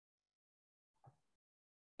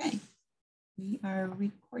We are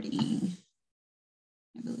recording,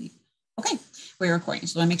 I believe. Okay, we're recording,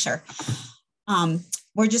 so I want to make sure.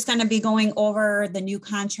 We're just going to be going over the new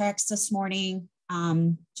contracts this morning,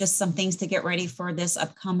 just some things to get ready for this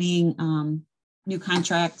upcoming new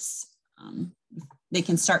contracts. They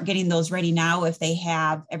can start getting those ready now if they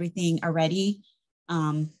have everything already,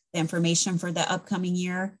 the information for the upcoming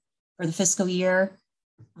year, for the fiscal year.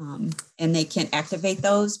 And they can activate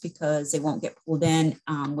those because they won't get pulled in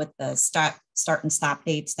with the start and stop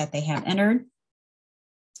dates that they have entered.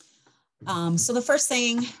 So the first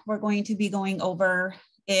thing we're going to be going over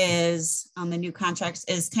is on the new contracts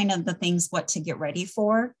is kind of the things what to get ready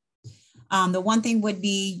for. The one thing would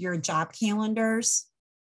be your job calendars.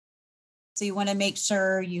 So you want to make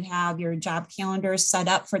sure you have your job calendars set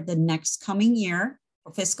up for the next coming year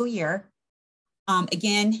or fiscal year.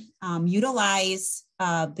 Utilize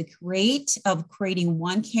the rate of creating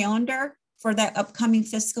one calendar for that upcoming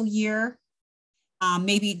fiscal year.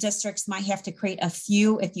 Maybe districts might have to create a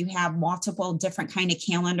few if you have multiple different kind of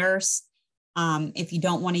calendars. If you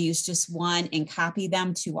don't want to use just one and copy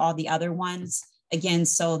them to all the other ones. Again,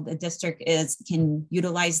 so the district can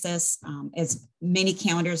utilize this as many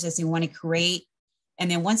calendars as they want to create.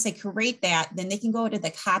 And then once they create that, then they can go to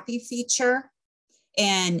the copy feature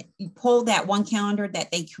and pull that one calendar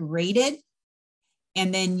that they created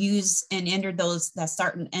and then use and enter those that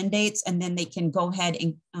start and end dates. And then they can go ahead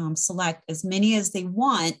and select as many as they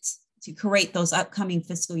want to create those upcoming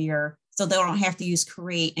fiscal year. So they don't have to use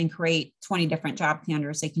create 20 different job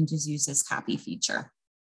calendars. They can just use this copy feature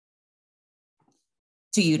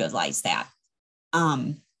to utilize that.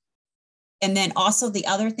 And then also the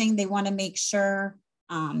other thing they want to make sure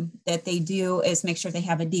that they do is make sure they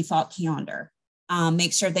have a default calendar.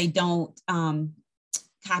 Make sure they don't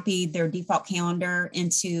copy their default calendar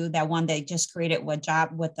into that one they just created with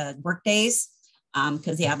the work days,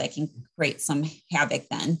 because that can create some havoc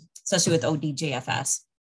then, especially with ODJFS.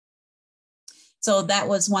 So that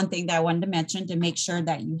was one thing that I wanted to mention, to make sure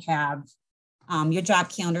that you have your job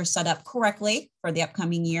calendar set up correctly for the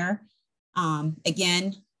upcoming year. You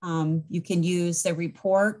can use the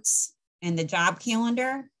reports and the job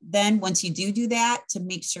calendar. Then once you do that, to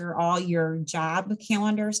make sure all your job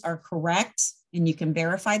calendars are correct, and you can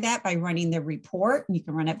verify that by running the report. You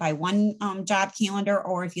can run it by one job calendar,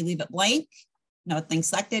 or if you leave it blank, nothing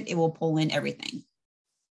selected, it will pull in everything.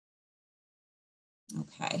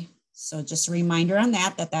 Okay, so just a reminder on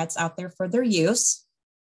that's out there for their use.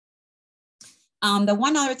 The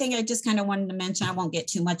one other thing I just kind of wanted to mention, I won't get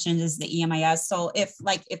too much into, is the EMIS. So if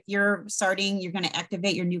you're you're going to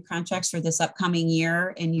activate your new contracts for this upcoming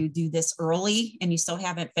year, and you do this early and you still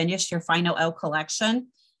haven't finished your final L collection,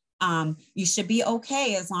 you should be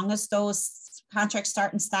okay as long as those contract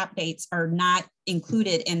start and stop dates are not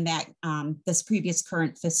included in that this previous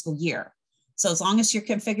current fiscal year. So as long as your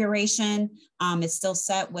configuration is still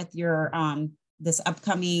set with your this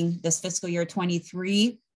fiscal year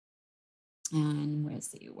 23. And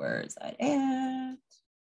where is that at? I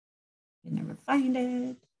never find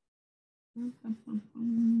it.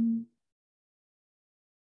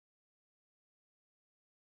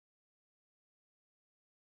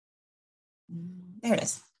 There it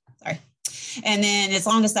is. Sorry. And then as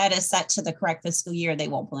long as that is set to the correct fiscal year, they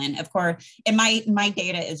won't blend. Of course, and my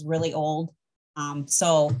data is really old.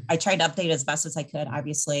 So I tried to update as best as I could.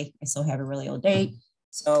 Obviously, I still have a really old date.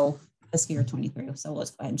 So fiscal year 23. So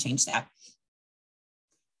let's go ahead and change that.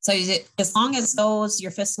 So as long as your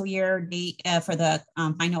fiscal year date for the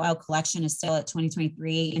final L collection is still at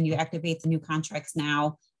 2023, and you activate the new contracts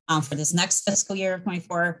now for this next fiscal year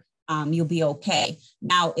 24, you'll be okay.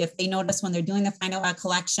 Now, if they notice when they're doing the final L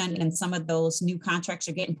collection and some of those new contracts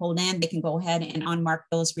are getting pulled in, they can go ahead and unmark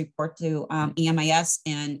those, report to EMIS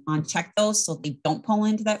and uncheck those so they don't pull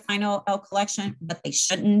into that final L collection, but they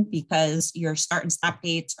shouldn't, because your start and stop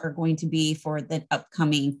dates are going to be for the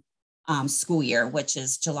upcoming school year, which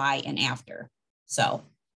is July and after. So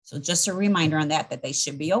just a reminder on that they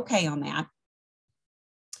should be okay on that.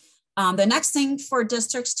 The next thing for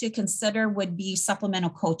districts to consider would be supplemental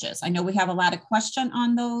coaches. I know we have a lot of question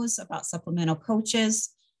on those about supplemental coaches,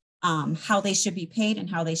 how they should be paid and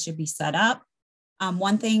how they should be set up.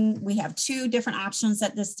 One thing, we have two different options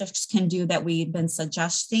that districts can do that we've been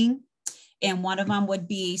suggesting. And one of them would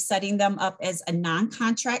be setting them up as a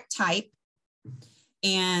non-contract type.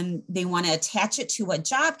 And they want to attach it to a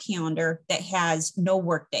job calendar that has no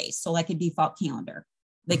work days. So like a default calendar.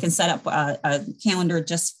 They can set up a calendar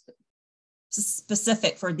just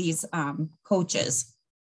specific for these coaches.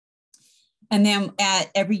 And then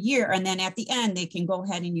every year, and then at the end, they can go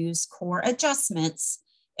ahead and use core adjustments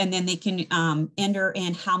And then they can enter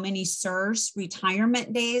in how many CSRS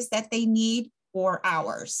retirement days that they need or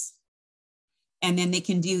hours. And then they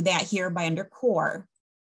can do that here by under core.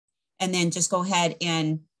 And then just go ahead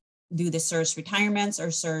and do the CSRS retirements or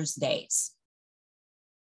CSRS days.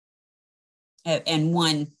 And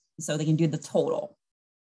one, so they can do the total.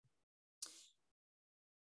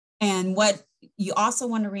 And what you also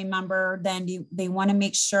want to remember, then they want to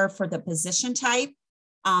make sure for the position type,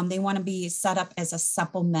 they want to be set up as a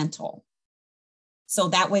supplemental. So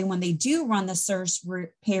that way, when they do run the CSRS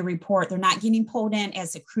pay report, they're not getting pulled in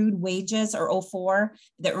as accrued wages or 04.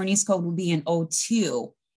 The earnings code will be in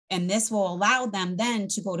 02. And this will allow them then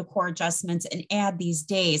to go to core adjustments and add these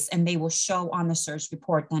days, and they will show on the CSRS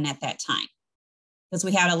report then at that time. Because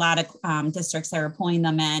we had a lot of districts that were pulling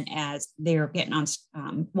them in as they're getting on,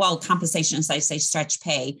 well, compensation, as I say, stretch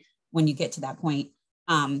pay when you get to that point,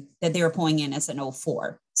 that they were pulling in as an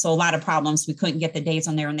 04. So a lot of problems, we couldn't get the days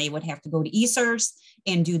on there, and they would have to go to eSRS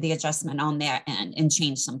and do the adjustment on that end and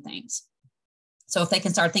change some things. So if they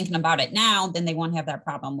can start thinking about it now, then they won't have that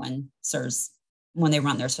problem when they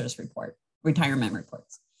run their CSRS report, retirement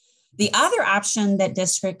reports. The other option that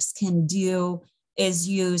districts can do is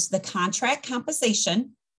use the contract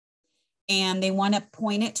compensation, and they want to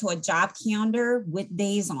point it to a job calendar with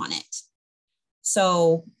days on it.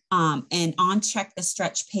 So, and uncheck the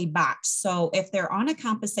stretch pay box. So if they're on a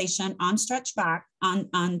compensation on stretch box,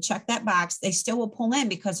 uncheck that box, they still will pull in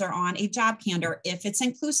because they're on a job calendar if it's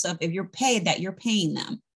inclusive, if you're paid that you're paying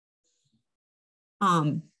them.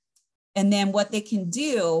 And then what they can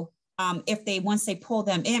do, once they pull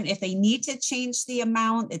them in, if they need to change the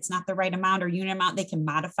amount, it's not the right amount or unit amount, they can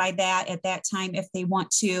modify that at that time if they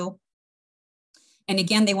want to. And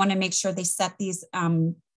again, they want to make sure they set these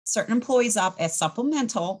certain employees up as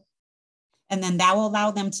supplemental, and then that will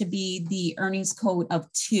allow them to be the earnings code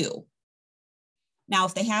of 2. Now,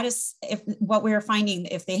 if they had what we were finding,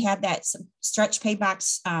 if they had that stretch pay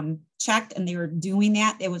box checked and they were doing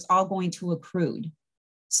that, it was all going to accrued.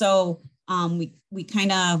 So we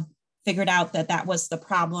kind of figured out that was the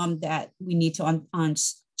problem, that we need to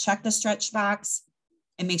uncheck the stretch box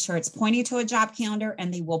and make sure it's pointing to a job calendar,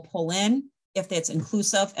 and they will pull in if it's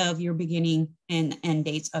inclusive of your beginning and end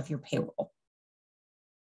dates of your payroll.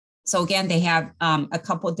 So again, they have a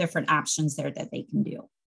couple of different options there that they can do.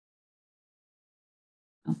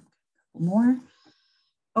 Oh, a couple more.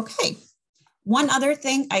 Okay. One other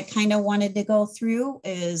thing I kind of wanted to go through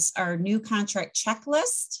is our new contract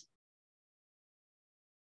checklist.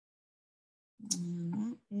 And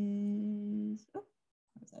that is,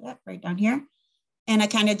 where's that at? Right down here. And I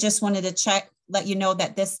kind of just wanted to let you know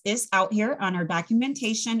that this is out here on our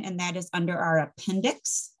documentation, and that is under our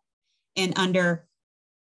appendix and under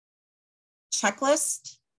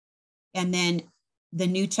checklist, and then the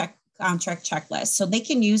new contract checklist. So they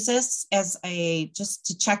can use this as just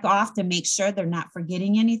to check off to make sure they're not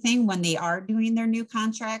forgetting anything when they are doing their new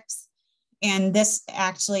contracts. And this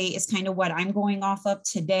actually is kind of what I'm going off of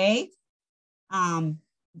today.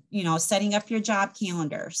 Setting up your job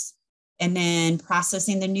calendars, and then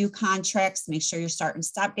processing the new contracts, make sure your start and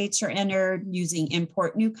stop dates are entered, using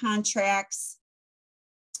import new contracts,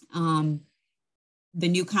 the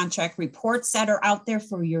new contract reports that are out there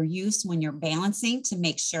for your use when you're balancing to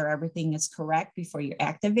make sure everything is correct before you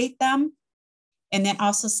activate them. And then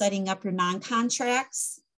also setting up your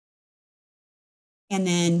non-contracts. And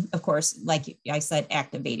then, of course, like I said,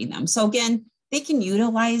 activating them. So again, they can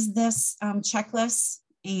utilize this checklist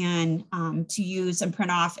and to use and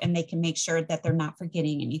print off, and they can make sure that they're not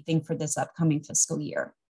forgetting anything for this upcoming fiscal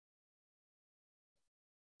year.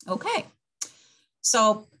 Okay,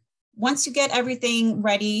 so once you get everything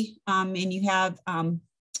ready and you have,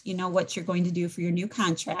 what you're going to do for your new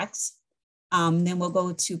contracts, then we'll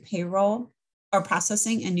go to payroll or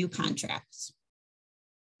processing and new contracts.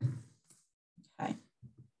 Okay.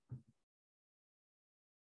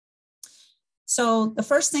 So the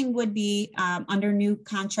first thing would be under new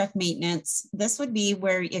contract maintenance. This would be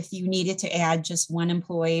where if you needed to add just one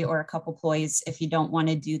employee or a couple employees, if you don't want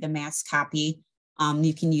to do the mass copy,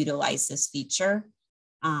 you can utilize this feature.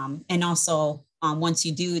 And also, once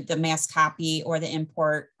you do the mass copy or the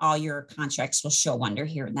import, all your contracts will show under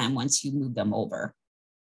here then once you move them over.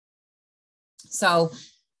 So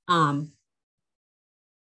to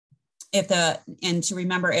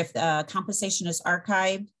remember, if the compensation is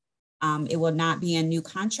archived, it will not be in new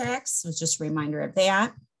contracts. So just a reminder of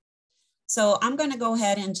that. So I'm going to go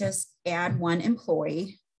ahead and just add one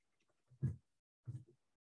employee.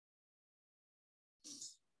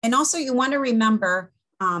 And also you want to remember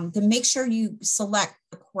to make sure you select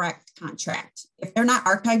the correct contract. If they're not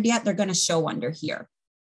archived yet, they're going to show under here.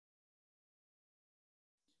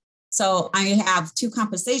 So I have two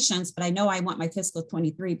compensations, but I know I want my fiscal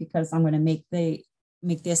 23 because I'm going to make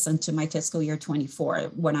this into my fiscal year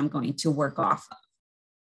 24, what I'm going to work off of.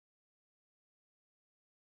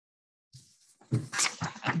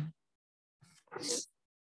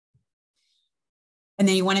 And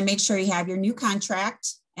then you want to make sure you have your new contract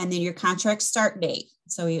and then your contract start date.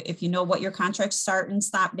 So if you know what your contract start and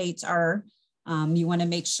stop dates are, you want to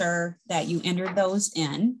make sure that you enter those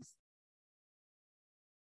in.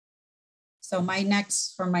 So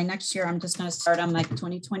for my next year, I'm just going to start on like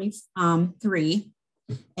 2023,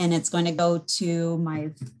 and it's going to go to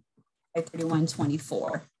my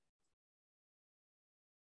 3124.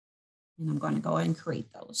 And I'm going to go ahead and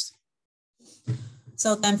create those.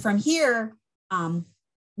 So then from here,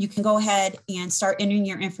 you can go ahead and start entering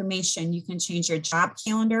your information. You can change your job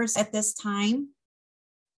calendars at this time.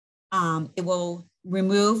 It will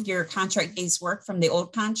remove your contract days work from the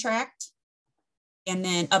old contract and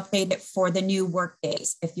then update it for the new work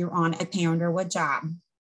days if you're on a calendar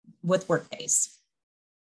with work days.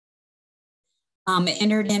 I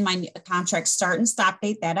entered in my contract start and stop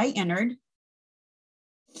date that I entered.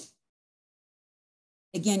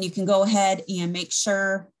 Again, you can go ahead and make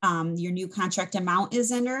sure your new contract amount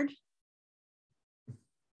is entered.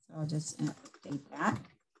 So I'll just update that.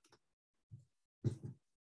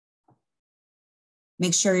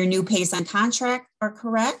 Make sure your new pays on contract are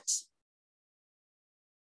correct.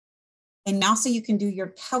 And also you can do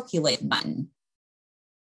your calculate button.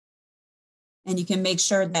 And you can make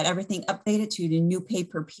sure that everything updated to the new pay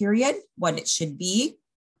per period, what it should be.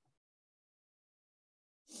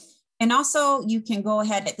 And also you can go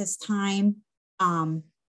ahead at this time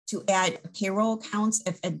to add payroll accounts.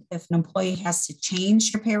 If an employee has to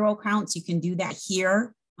change your payroll accounts, you can do that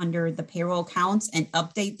here under the payroll accounts and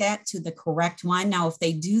update that to the correct one. Now, if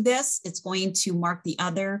they do this, it's going to mark the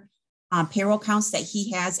other payroll accounts that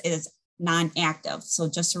he has as non-active. So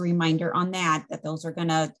just a reminder on that those are going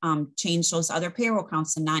to change those other payroll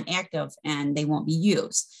accounts to non-active and they won't be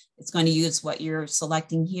used. It's going to use what you're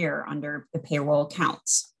selecting here under the payroll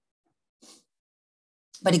accounts.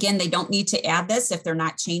 But again, they don't need to add this if they're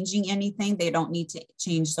not changing anything. They don't need to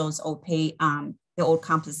change those old the old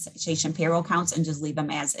compensation payroll accounts and just leave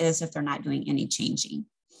them as is if they're not doing any changing.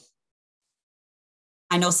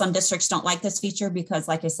 I know some districts don't like this feature because,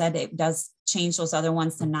 like I said, it does change those other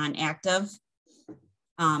ones to non-active.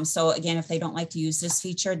 So again, if they don't like to use this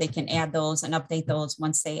feature, they can add those and update those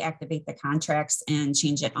once they activate the contracts and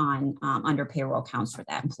change it on under payroll accounts for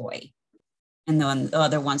that employee. And then the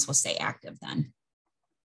other ones will stay active then.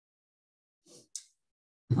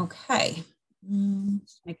 Okay,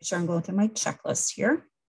 just making sure I'm going through my checklist here.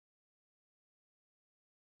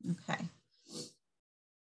 Okay.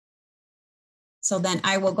 So then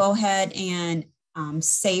I will go ahead and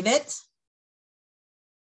save it.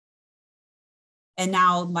 And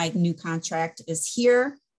now my new contract is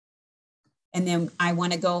here. And then I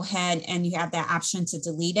want to go ahead and you have that option to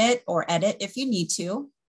delete it or edit if you need to.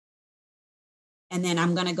 And then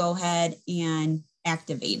I'm going to go ahead and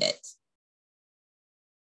activate it.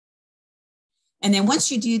 And then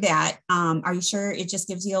once you do that, are you sure? It just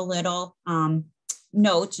gives you a little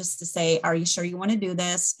note just to say, are you sure you want to do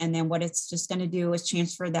this? And then what it's just going to do is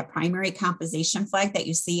transfer that primary compensation flag that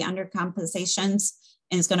you see under compensations,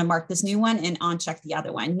 and it's going to mark this new one and uncheck the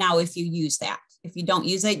other one. Now, if you use that, if you don't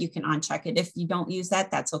use it, you can uncheck it. If you don't use that,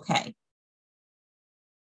 that's okay.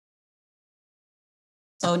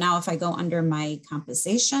 So now if I go under my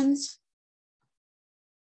compensations,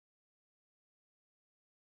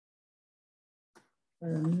 for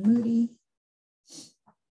Moody,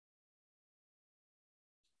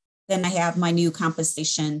 then I have my new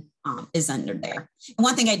compensation is under there. And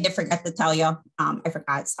one thing I did forget to tell you, I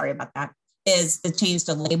forgot, sorry about that, is to change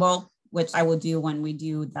the label, which I will do when we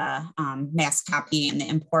do the mass copy and the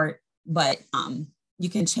import, but you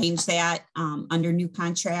can change that under new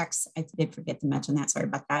contracts. I did forget to mention that, sorry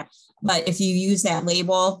about that. But if you use that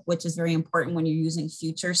label, which is very important when you're using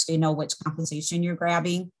futures, so you know which compensation you're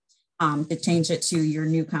grabbing, to change it to your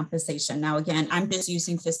new compensation. Now, again, I'm just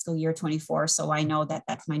using fiscal year 24, so I know that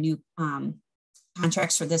that's my new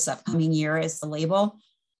contracts for this upcoming year is the label,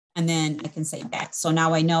 and then I can save that. So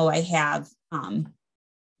now I know I have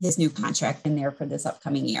his new contract in there for this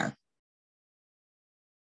upcoming year.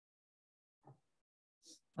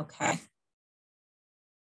 Okay.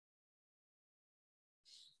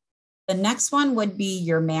 The next one would be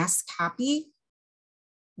your mass copy.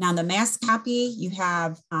 Now the mass copy, you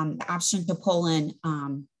have the option to pull in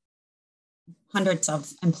hundreds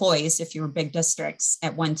of employees if you're big districts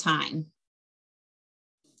at one time.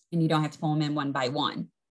 And you don't have to pull them in one by one.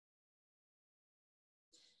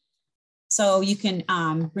 So you can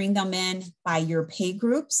bring them in by your pay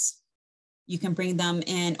groups. You can bring them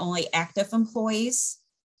in only active employees,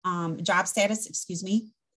 job status, excuse me,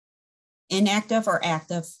 inactive or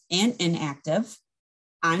active and inactive.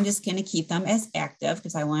 I'm just going to keep them as active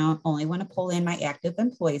because I only want to pull in my active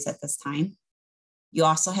employees at this time. You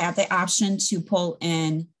also have the option to pull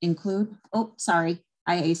in, include, oh, sorry,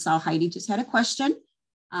 I saw Heidi just had a question.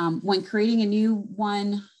 When creating a new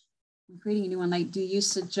one, like, do you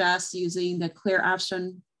suggest using the clear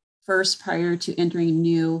option first prior to entering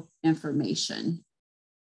new information?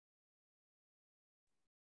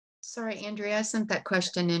 Sorry, Andrea, I sent that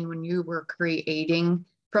question in when you were creating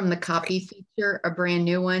from the copy feature, a brand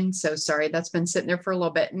new one. So sorry, that's been sitting there for a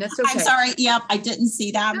little bit and it's okay. I'm sorry. Yep. I didn't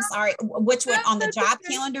see that. I'm sorry. Which one, on the job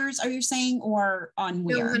calendars are you saying, or on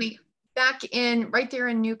where? No, honey, back in right there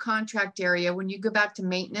in new contract area, when you go back to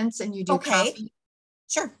maintenance and you do copy.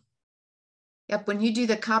 Sure. Yep. When you do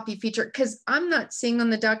the copy feature, because I'm not seeing on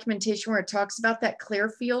the documentation where it talks about that clear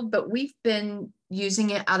field, but we've been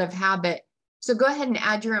using it out of habit. So go ahead and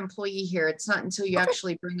add your employee here. It's not until you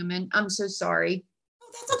actually bring them in. I'm so sorry. Oh,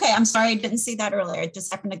 that's okay. I'm sorry. I didn't see that earlier. I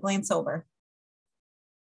just happened to glance over.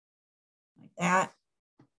 Like that.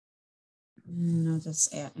 And I'll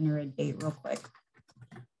just enter a date real quick.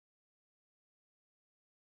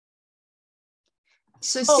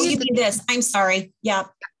 So oh, you mean this. I'm sorry. Yep.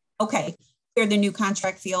 Okay. They're the new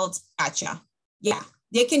contract fields. Gotcha. Yeah.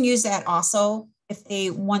 They can use that also if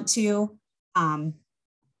they want to.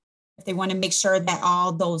 If they want to make sure that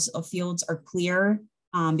all those fields are clear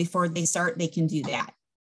before they start, they can do that.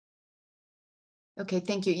 Okay,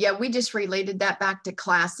 thank you. Yeah, we just related that back to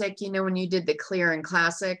Classic, you know, when you did the clear in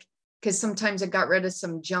Classic, because sometimes it got rid of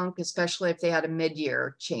some junk, especially if they had a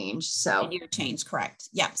mid-year change. So mid-year change, correct.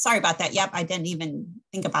 Yeah, sorry about that. Yep, I didn't even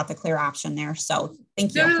think about the clear option there. So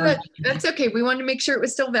thank you. No, that's okay. We wanted to make sure it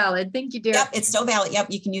was still valid. Thank you, dear. Yep, it's still valid. Yep,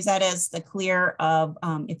 you can use that as the clear of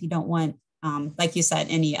if you don't want, like you said,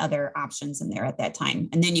 any other options in there at that time.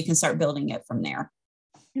 And then you can start building it from there.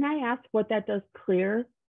 Can I ask what that does clear?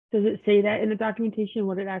 Does it say that in the documentation,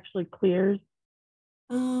 what it actually clears?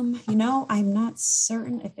 You know, I'm not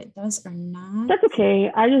certain if it does or not. That's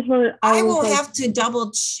okay. I just want to. I will have to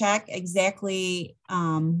double check exactly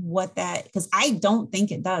what that, because I don't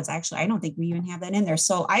think it does. Actually, I don't think we even have that in there.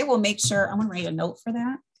 So I will make sure. I'm going to write a note for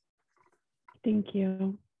that. Thank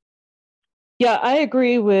you. Yeah, I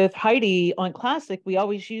agree with Heidi on Classic. We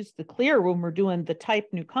always use the clear when we're doing the type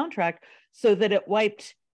new contract so that it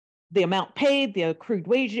wiped the amount paid, the accrued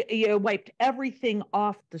wage, wiped everything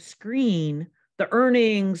off the screen, the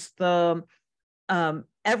earnings, the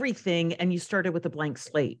everything, and you started with a blank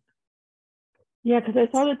slate. Yeah, because I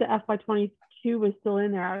saw that the FY22 was still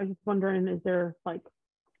in there. I was just wondering, is there like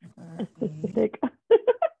a specific?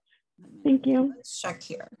 Thank you. Let's check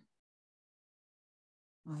here.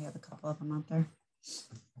 Oh, I have a couple of them out there.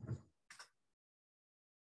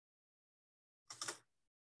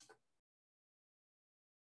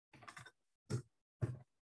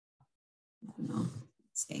 No,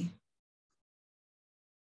 let's see.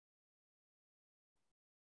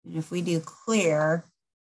 And if we do clear,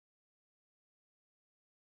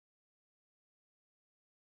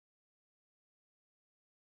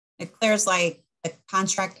 it clears like the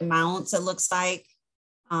contract amounts, it looks like.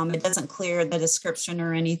 It doesn't clear the description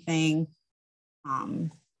or anything from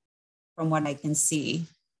what I can see.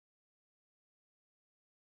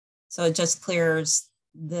 So it just clears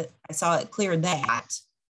I saw it clear that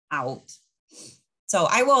out. So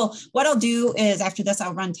what I'll do is after this,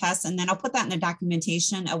 I'll run tests and then I'll put that in the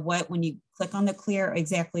documentation of when you click on the clear,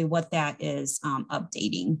 exactly what that is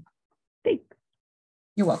updating. Thanks.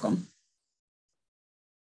 You're welcome.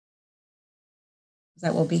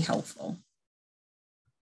 That will be helpful.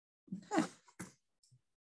 Okay.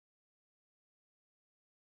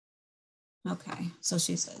 Okay, so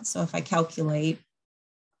she said, so if I calculate,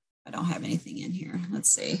 I don't have anything in here. Let's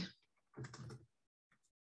see.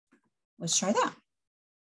 Let's try that.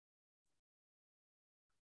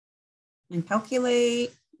 And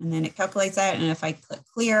calculate, and then it calculates that. And if I click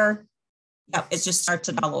clear, yep, it just starts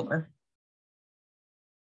it all over.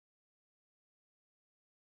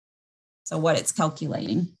 So what it's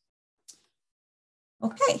calculating.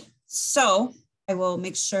 Okay, so I will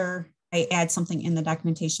make sure I add something in the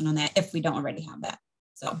documentation on that if we don't already have that.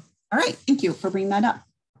 So, all right, thank you for bringing that up.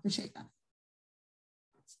 Appreciate that.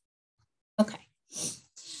 Okay.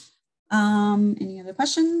 Any other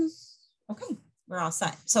questions? Okay, we're all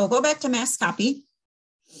set. So we'll go back to mass copy.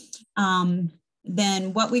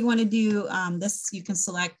 Then what we want to do, this you can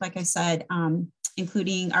select, like I said,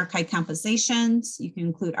 including archive compositions. You can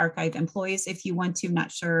include archive employees if you want to.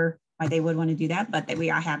 Not sure why they would want to do that, but that we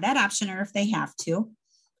have that option, or if they have to.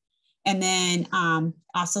 And then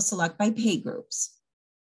also select by pay groups.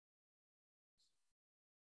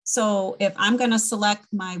 So if I'm going to select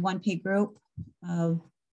my one pay group of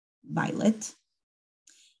Violet,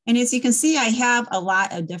 and as you can see, I have a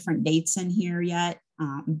lot of different dates in here yet.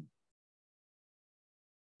 And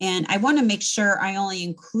I want to make sure I only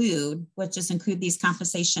include, include these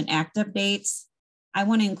compensation active dates. I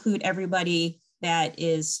want to include everybody that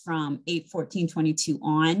is from 8/14/22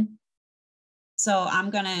 on. So I'm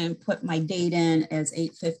going to put my date in as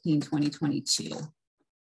 8/15/2022.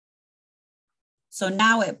 So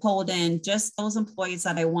now it pulled in just those employees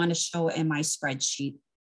that I want to show in my spreadsheet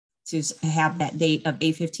to have that date of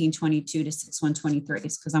 8/15/22 to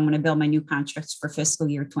 6/1/23, because I'm going to build my new contracts for fiscal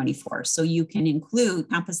year 24. So you can include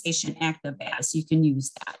compensation active as, you can use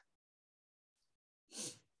that.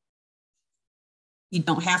 You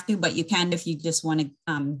don't have to, but you can if you just want to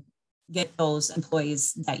get those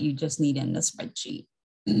employees that you just need in the spreadsheet.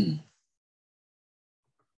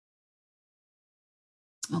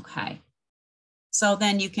 Okay. So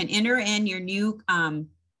then you can enter in your new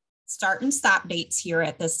start and stop dates here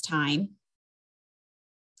at this time.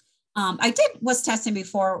 I was testing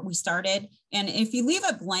before we started, and if you leave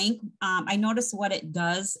it blank, I noticed what it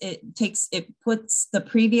does. It looks at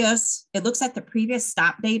the previous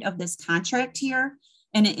stop date of this contract here,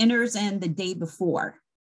 and it enters in the day before.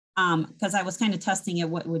 Because I was kind of testing it,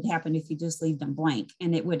 what would happen if you just leave them blank,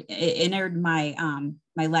 and it entered my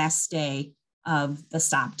my last day of the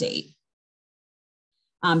stop date.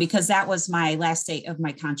 Because that was my last date of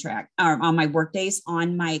my contract, or on my work days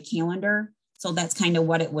on my calendar. So that's kind of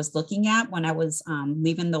what it was looking at when I was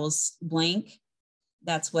leaving those blank.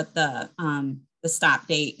 That's what the start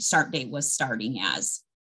date was starting as.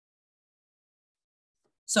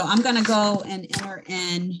 So I'm going to go and enter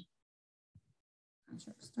in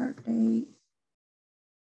contract start date.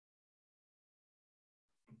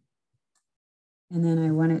 And then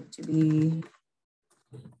I want it to be,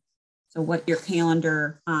 so what your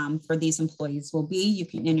calendar for these employees will be. You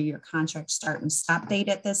can enter your contract start and stop date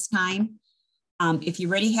at this time. If you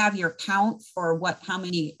already have your count for how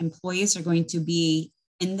many employees are going to be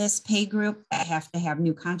in this pay group that have to have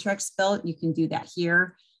new contracts built, you can do that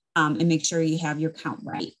here and make sure you have your count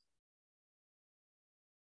right.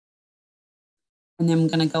 And then I'm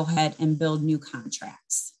going to go ahead and build new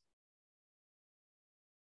contracts.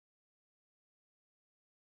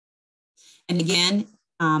 And again,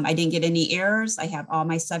 I didn't get any errors. I have all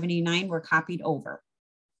my 79 were copied over.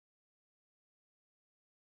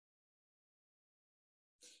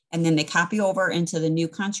 And then they copy over into the new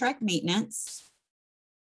contract maintenance.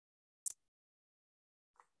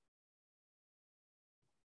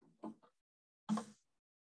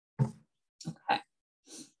 Okay.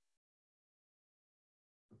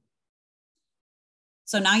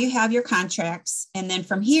 So now you have your contracts. And then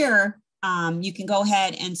from here, you can go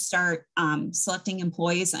ahead and start selecting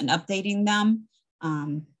employees and updating them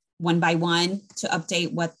one by one to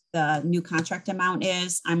update what the new contract amount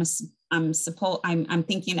is. I'm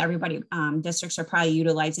thinking everybody, districts are probably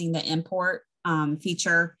utilizing the import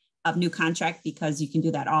feature of new contract, because you can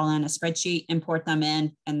do that all in a spreadsheet, import them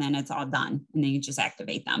in, and then it's all done. And then you just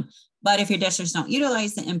activate them. But if your districts don't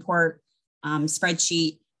utilize the import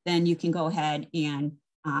spreadsheet, then you can go ahead and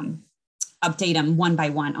update them one by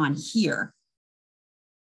one on here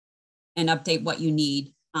and update what you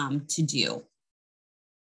need to do.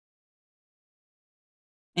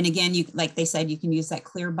 And again, like they said, you can use that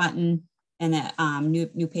clear button and that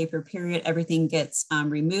new paper period. Everything gets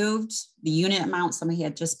removed. The unit amount somebody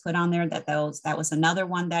had just put on there, that was another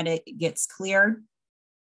one that it gets cleared.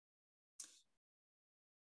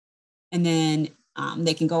 And then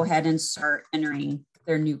they can go ahead and start entering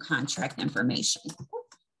their new contract information.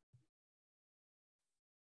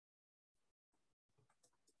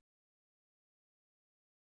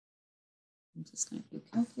 I'm just going to do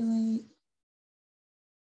calculate.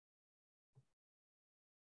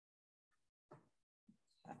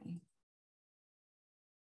 Okay.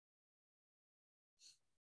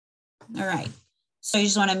 All right. So you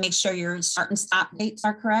just want to make sure your start and stop dates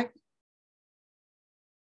are correct.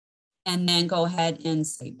 And then go ahead and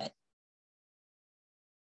save it.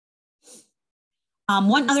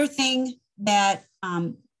 One other thing that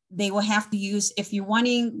they will have to use, if you're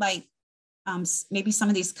wanting, like maybe some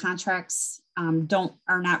of these contracts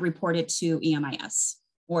are not reported to EMIS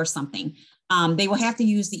or something, they will have to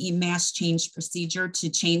use the mass change procedure to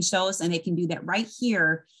change those, and they can do that right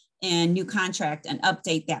here in new contract and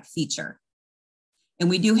update that feature. And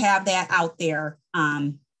we do have that out there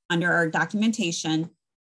under our documentation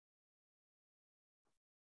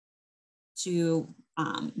to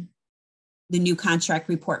the new contract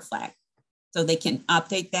report flag. So they can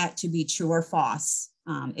update that to be true or false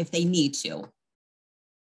if they need to.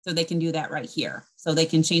 So they can do that right here. So they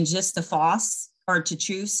can change this to false or to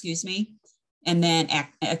true, excuse me, and then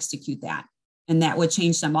execute that. And that would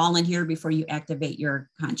change them all in here before you activate your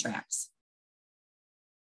contracts.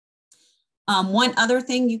 One other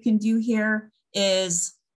thing you can do here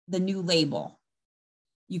is the new label.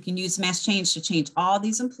 You can use mass change to change all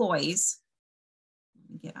these employees. Let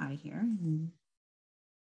me get out of here.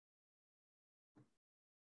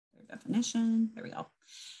 Definition, there we go.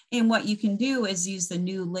 And what you can do is use the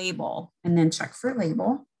new label and then check for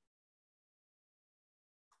label.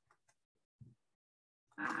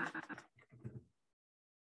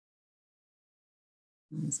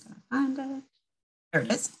 I'm just gonna find it. There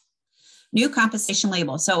it is. New compensation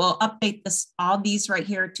label. So we'll update this, all these right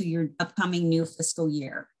here to your upcoming new fiscal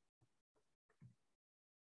year.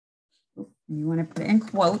 You want to put it in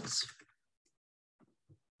quotes.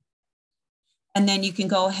 And then you can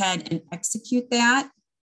go ahead and execute that.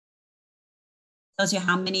 Tells you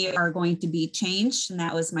how many are going to be changed. And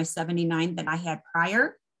that was my 79 that I had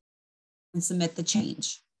prior. And submit the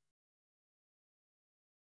change.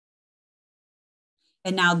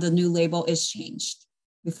 And now the new label is changed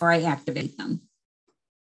before I activate them.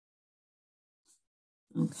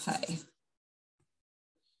 Okay.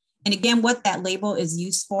 And again, what that label is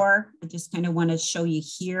used for, I just kind of want to show you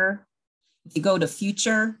here. If you go to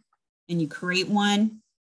future and you create one,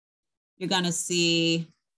 you're going to see,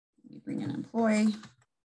 let me bring an employee.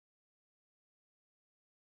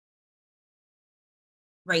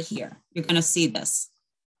 Right here, you're going to see this.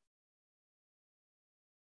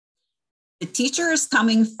 The teacher is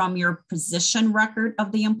coming from your position record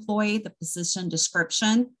of the employee, the position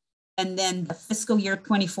description, and then the fiscal year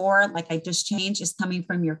 24, like I just changed, is coming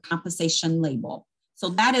from your compensation label. So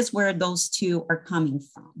that is where those two are coming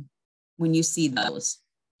from when you see those.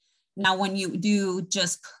 Now, when you do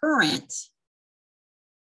just current,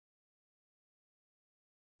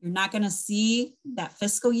 you're not going to see that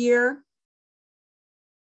fiscal year.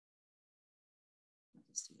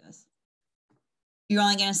 Let's do this. You're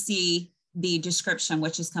only going to see the description,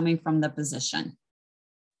 which is coming from the position.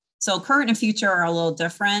 So current and future are a little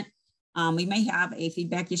different. We may have a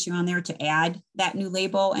feedback issue on there to add that new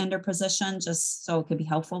label under position, just so it could be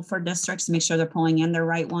helpful for districts to make sure they're pulling in the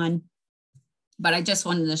right one. But I just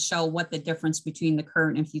wanted to show what the difference between the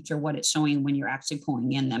current and future, what it's showing when you're actually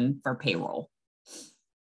pulling in them for payroll.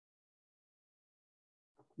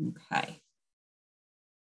 Okay.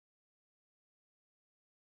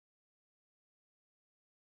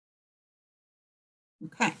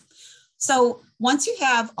 Okay, so once you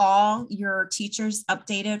have all your teachers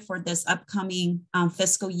updated for this upcoming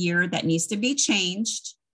fiscal year that needs to be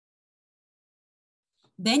changed,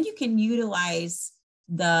 then you can utilize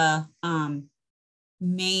the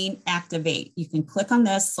main activate. You can click on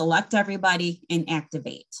this, select everybody, and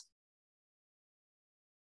activate.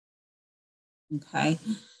 Okay.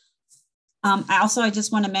 I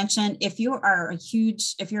just want to mention, if you are a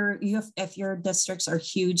huge, if your districts are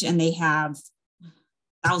huge and they have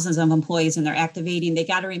thousands of employees and they're activating, they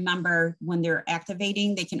got to remember when they're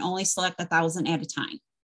activating, they can only select 1,000 at a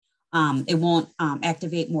time. It won't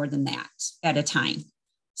activate more than that at a time.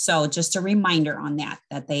 So just a reminder on that,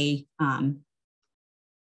 that they,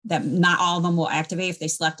 that not all of them will activate. If they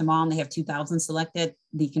select them all and they have 2,000 selected,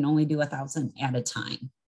 they can only do 1,000 at a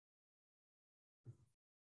time.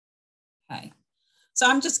 Okay, so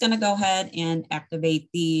I'm just going to go ahead and activate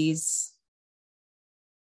these.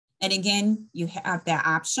 And again, you have that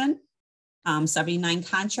option, 79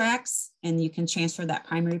 contracts, and you can transfer that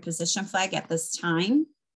primary position flag at this time.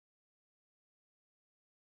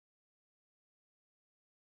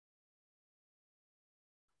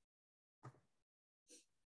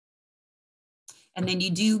 And then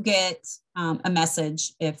you do get a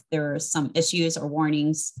message if there are some issues or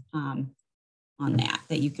warnings on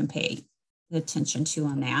that you can pay attention to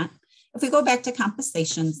on that. If we go back to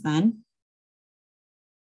compensations then,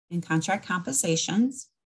 in contract compensations.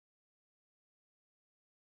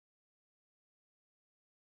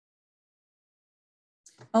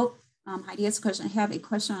 Oh, Heidi has a question. I have a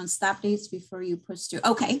question on stop dates before you push through.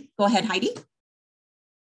 Okay, go ahead, Heidi.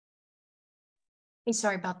 Hey,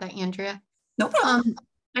 sorry about that, Andrea. No problem.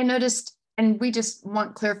 I noticed, and we just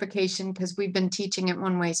want clarification because we've been teaching it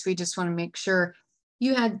one way. So we just want to make sure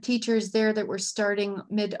you had teachers there that were starting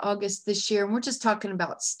mid-August this year. And we're just talking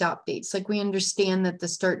about stop dates. Like we understand that the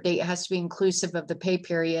start date has to be inclusive of the pay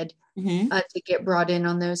period to get brought in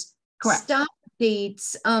on those. Correct. Stop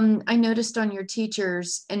dates. I noticed on your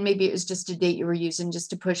teachers, and maybe it was just a date you were using just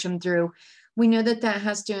to push them through. We know that that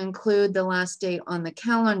has to include the last date on the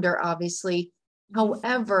calendar, obviously.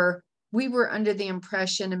 However, we were under the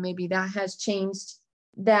impression, and maybe that has changed,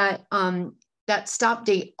 that that stop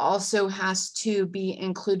date also has to be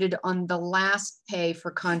included on the last pay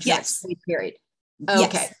for contract pay period. Okay.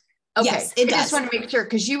 Yes. Okay. Yes, it I does. just want to make sure,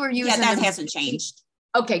 because you were using that hasn't changed.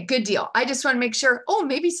 Okay, good deal. I just want to make sure. Oh,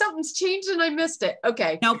 maybe something's changed and I missed it.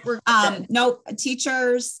 Okay. Nope. Nope.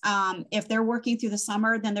 Teachers, if they're working through the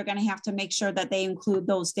summer, then they're going to have to make sure that they include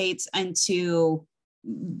those dates into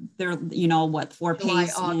their, you know, what, 4 July,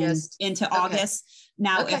 pays August. into August.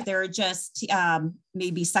 Now, if they're just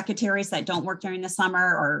maybe secretaries that don't work during the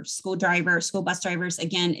summer, or school bus drivers,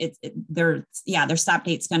 again, their stop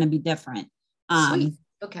date's going to be different. Sweet.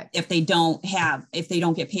 Okay. If they don't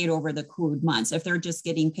get paid over the accrued months, if they're just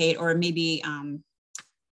getting paid, or maybe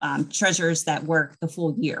treasurers that work the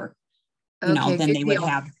full year, you know, then they would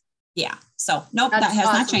have, So nope, that has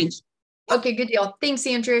not changed. Yep. Okay, good deal. Thanks,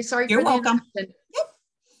 Andrea. Sorry You're for the welcome. interruption. Yep.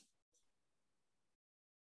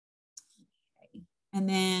 Okay. And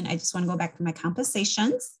then I just want to go back to my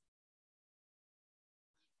compensations.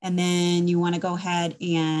 And then you want to go ahead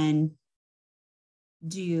and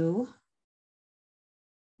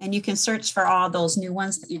and you can search for all those new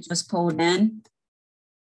ones that you just pulled in.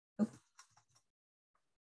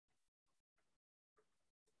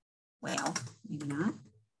 Well, maybe not.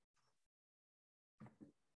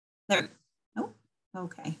 There. Oh,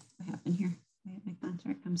 okay. What happened here? Where did my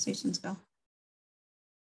contract conversations go?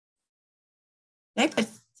 Did I put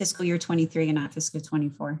fiscal year 23 and not fiscal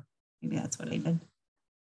 24? Maybe that's what I did.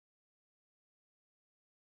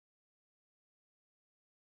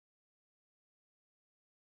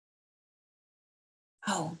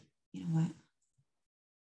 Oh, you know what?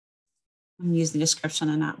 I'm using description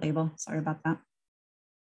and not label. Sorry about that.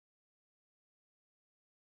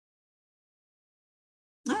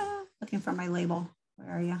 Looking for my label. Where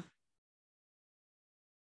are you?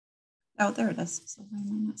 Oh, there it is. So why am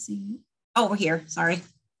I not seeing it? Oh, we're here. Sorry. I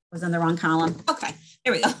was in the wrong column. Okay,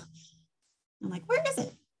 there we go. I'm like, where is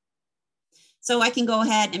it? So I can go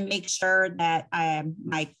ahead and make sure that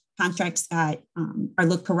my contracts are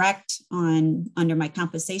look correct under my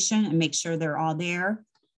compensation, and make sure they're all there.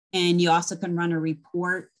 And you also can run a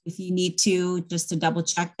report if you need to, just to double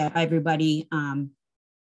check that everybody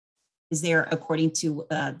is there according to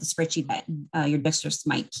the spreadsheet that your districts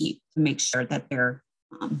might keep, to make sure that they're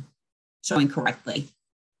showing correctly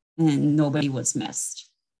and nobody was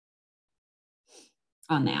missed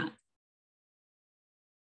on that.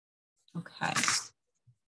 Okay.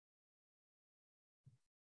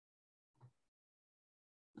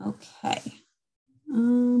 Okay.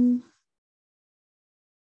 All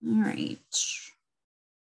right.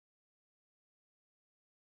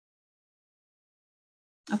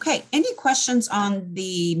 Okay, any questions on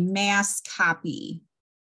the mass copy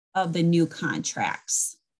of the new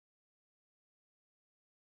contracts?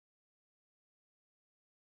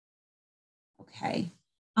 Okay,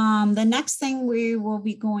 the next thing we will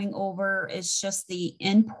be going over is just the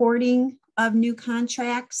importing of new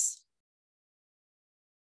contracts.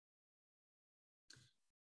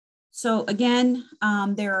 So again,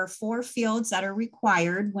 there are 4 fields that are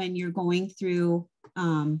required when you're going through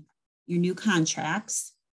your new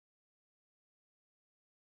contracts.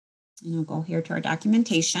 And I'll go here to our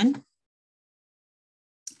documentation.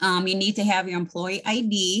 You need to have your employee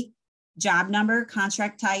ID, job number,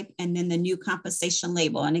 contract type, and then the new compensation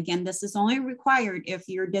label. And again, this is only required if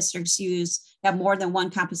your districts have more than one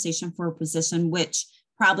compensation for a position, which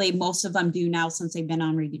probably most of them do now since they've been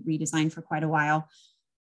on redesign for quite a while.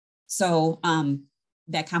 So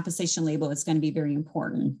that compensation label is going to be very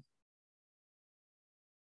important.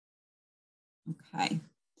 Okay.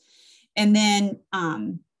 And then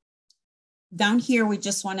down here, I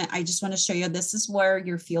just want to show you, this is where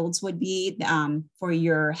your fields would be for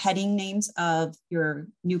your heading names of your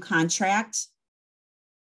new contract.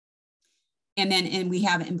 And we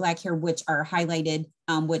have it in black here, which are highlighted,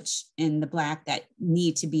 which in the black that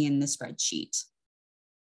need to be in the spreadsheet.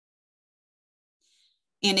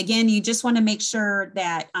 And again, you just want to make sure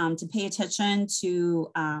that to pay attention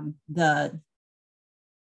to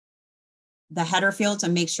the header fields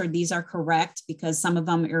and make sure these are correct, because some of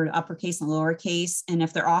them are uppercase and lowercase. And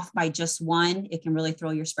if they're off by just one, it can really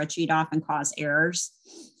throw your spreadsheet off and cause errors.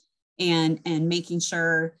 And making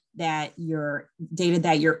sure that your data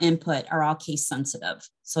that your input are all case sensitive.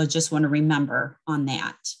 So I just want to remember on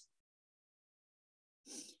that.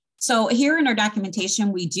 So here in our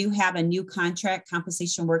documentation, we do have a new contract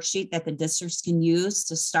compensation worksheet that the districts can use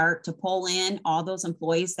to start to pull in all those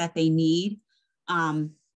employees that they need.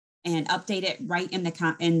 And update it right in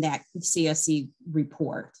that CSC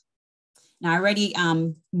report. Now I already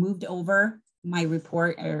moved over my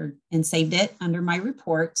report and saved it under my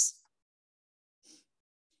reports.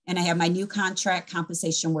 And I have my new contract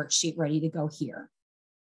compensation worksheet ready to go here.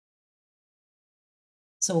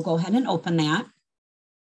 So we'll go ahead and open that.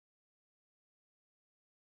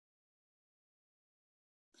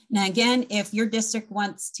 Now, again, if your district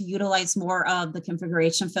wants to utilize more of the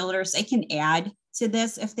configuration filters, they can add to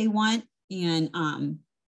this if they want. And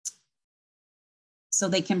so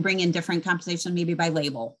they can bring in different compensation, maybe by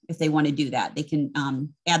label. If they want to do that, they can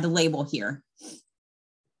add the label here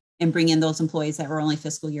and bring in those employees that were only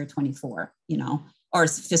fiscal year 24, you know, or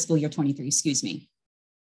fiscal year 23, excuse me.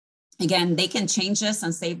 Again, they can change this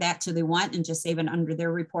and save that to they want and just save it under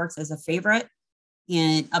their reports as a favorite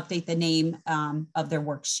and update the name of their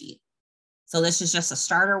worksheet. So this is just a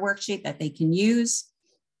starter worksheet that they can use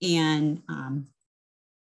and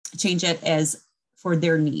change it as for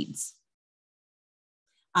their needs.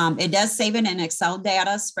 It does save it in Excel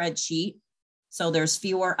data spreadsheet. So there's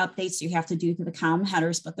fewer updates you have to do to the column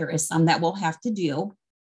headers, but there is some that we'll have to do.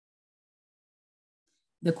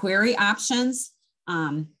 The query options,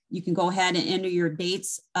 you can go ahead and enter your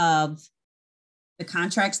dates of the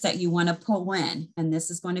contracts that you want to pull in. And this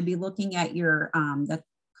is going to be looking at your the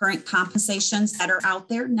current compensations that are out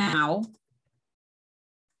there now.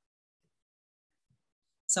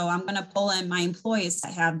 So I'm going to pull in my employees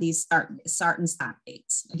that have these start and stop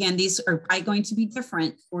dates. Again, these are probably going to be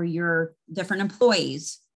different for your different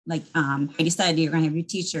employees. Like Heidi said, you're going to have your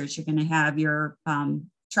teachers, you're going to have your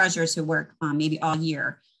treasurers who work maybe all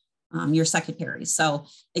year, your secretaries. So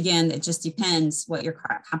again, it just depends what your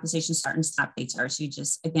compensation start and stop dates are. So you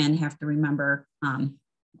just, again, have to remember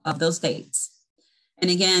of those dates. And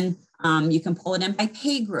again, you can pull it in by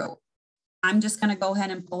pay group. I'm just going to go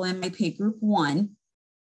ahead and pull in my pay group 1.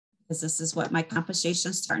 Because this is what my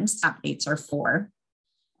compensation start and stop dates are for.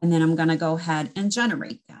 And then I'm going to go ahead and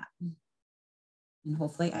generate that. And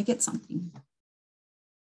hopefully I get something.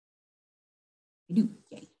 I do.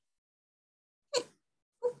 Yay.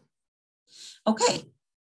 Okay.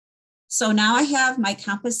 So now I have my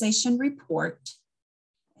compensation report.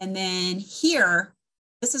 And then here,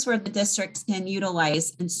 this is where the districts can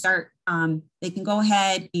utilize and start. They can go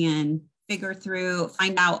ahead and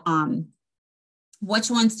find out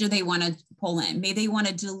which ones do they want to pull in? Maybe they want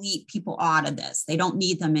to delete people out of this. They don't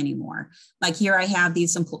need them anymore. Like here, I have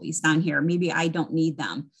these employees down here. Maybe I don't need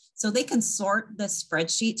them. So they can sort the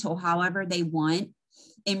spreadsheet to however they want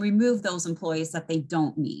and remove those employees that they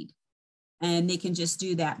don't need. And they can just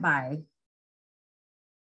do that by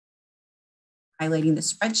highlighting the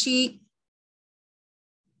spreadsheet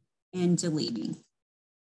and deleting.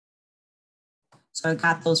 So I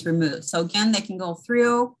got those removed. So again, they can go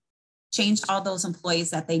through, change all those employees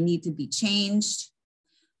that they need to be changed.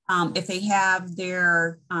 If they have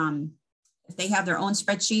their own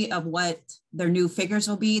spreadsheet of what their new figures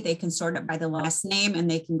will be, they can sort it by the last name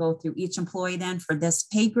and they can go through each employee then for this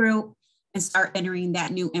pay group and start entering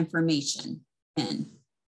that new information in.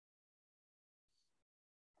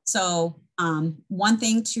 So one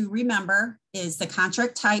thing to remember is the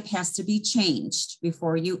contract type has to be changed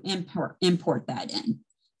before you import that in.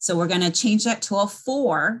 So we're going to change that to a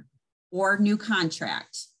 4 or new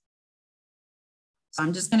contract. So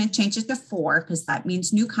I'm just going to change it to 4 because that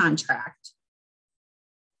means new contract.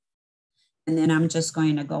 And then I'm just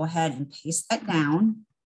going to go ahead and paste that down.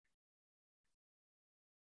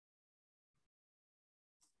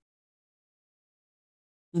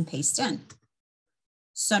 And paste in.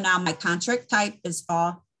 So now my contract type is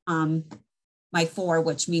all my 4,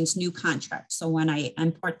 which means new contract. So when I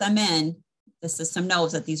import them in, the system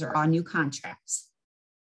knows that these are all new contracts.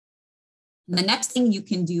 And the next thing you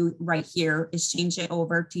can do right here is change it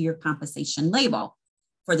over to your compensation label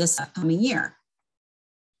for this upcoming year.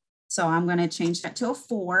 So I'm going to change that to a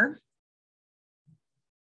 4.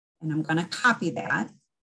 And I'm going to copy that.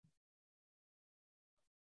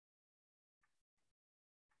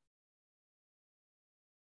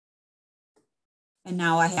 And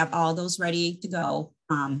now I have all those ready to go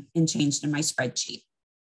and changed in my spreadsheet.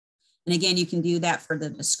 And again, you can do that for the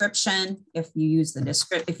description. If you use the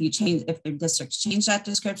description, if their districts change that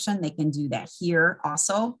description, they can do that here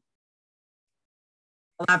also.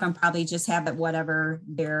 A lot of them probably just have it whatever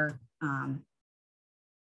their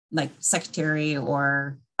like secretary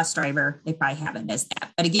or bus driver, they probably have it as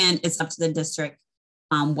that. But again, it's up to the district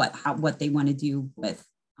what they want to do with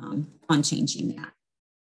on changing that.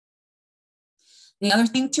 The other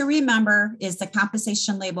thing to remember is the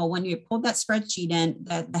compensation label. When you pull that spreadsheet in,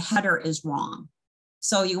 the header is wrong.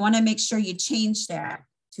 So you want to make sure you change that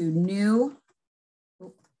to new,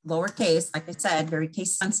 lowercase, like I said, very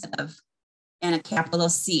case sensitive, and a capital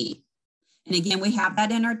C. And again, we have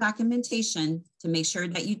that in our documentation to make sure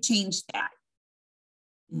that you change that.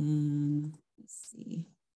 And let's see.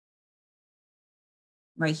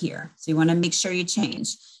 Right here. So you want to make sure you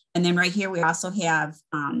change. And then right here, we also have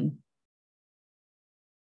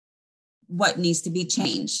what needs to be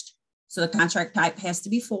changed. So the contract type has to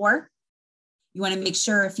be 4. You want to make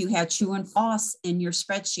sure if you have true and false in your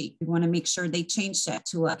spreadsheet, you want to make sure they change that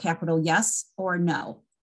to a capital yes or no,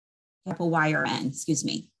 capital Y or N, excuse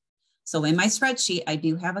me. So in my spreadsheet, I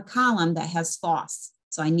do have a column that has false.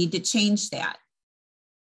 So I need to change that.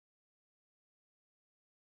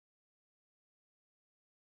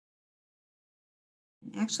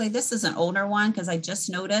 Actually, this is an older one because I just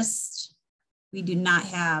noticed we do not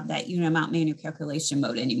have that unit amount manual calculation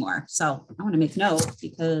mode anymore. So I want to make note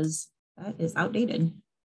because that is outdated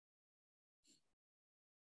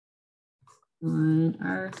on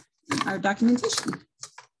our documentation.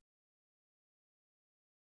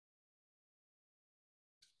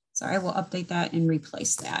 So I will update that and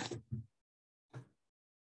replace that.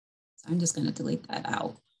 So I'm just going to delete that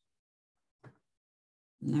out.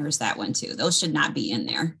 And there's that one too. Those should not be in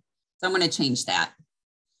there. So I'm going to change that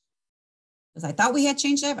because I thought we had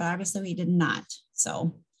changed that, but obviously we did not.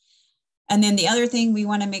 So, and then the other thing we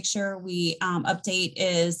want to make sure we update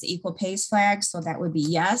is the equal pays flag. So that would be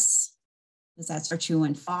yes, because that's for true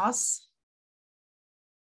and false.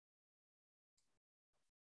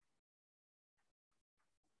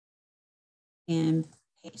 And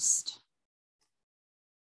paste.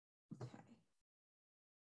 Okay.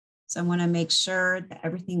 So I want to make sure that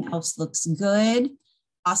everything else looks good.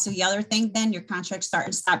 Also, the other thing, then your contract start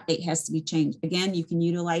and stop date has to be changed. Again, you can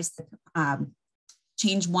utilize the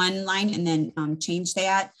change one line and then change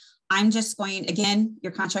that. I'm just going, again,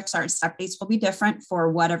 your contract start and stop dates will be different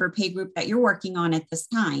for whatever pay group that you're working on at this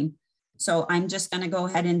time. So I'm just going to go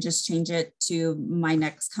ahead and just change it to my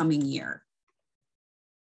next coming year.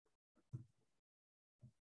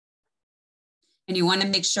 And you want to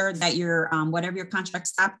make sure that your whatever your contract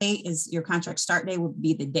stop date is, your contract start date will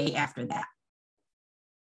be the day after that.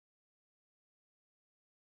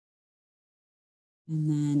 And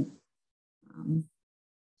then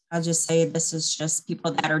I'll just say this is just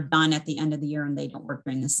people that are done at the end of the year and they don't work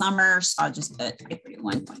during the summer. So I'll just put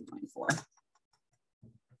 3/31/2024.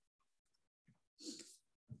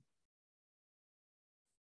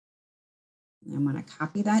 And I'm going to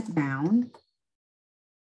copy that down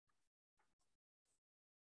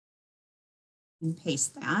and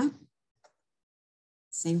paste that.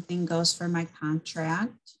 Same thing goes for my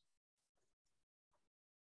contract.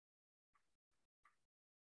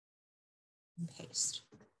 And paste.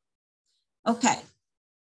 Okay.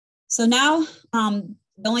 So now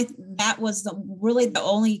that was really the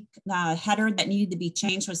only header that needed to be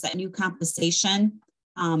changed was that new compensation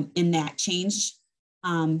in that change.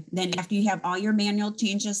 Then after you have all your manual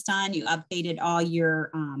changes done, you updated all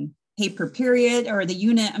your pay per period or the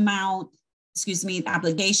unit amount, excuse me, the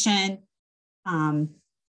obligation. And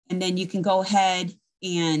then you can go ahead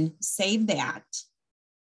and save that.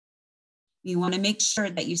 You want to make sure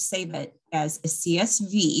that you save it as a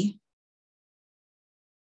CSV.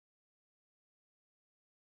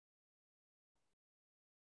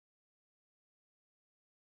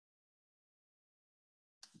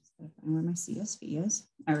 Find where my CSV is.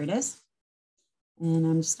 There it is. And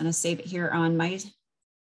I'm just going to save it here on my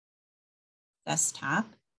desktop.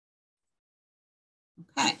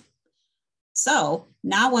 Okay. So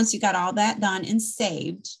now once you got all that done and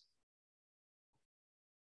saved,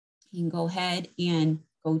 you can go ahead and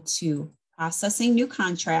go to processing new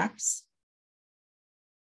contracts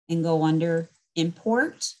and go under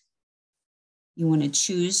import. You want to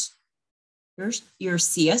choose your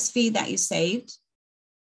CSV that you saved.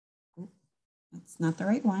 That's not the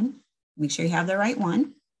right one. Make sure you have the right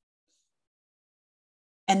one.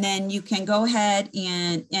 And then you can go ahead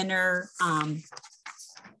and enter,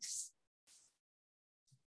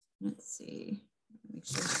 let's see, make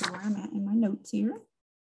sure I see where I'm at in my notes here.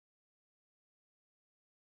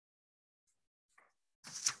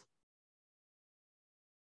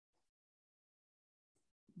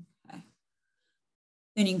 Okay.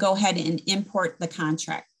 Then you can go ahead and import the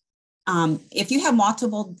contract. If you have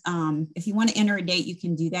multiple, if you want to enter a date, you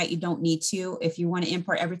can do that. You don't need to. If you want to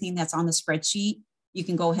import everything that's on the spreadsheet, you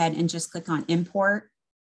can go ahead and just click on import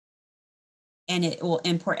and it will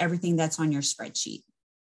import everything that's on your spreadsheet.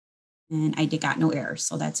 And I got no errors,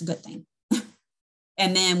 so that's a good thing.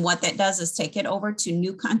 And then what that does is take it over to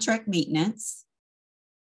new contract maintenance.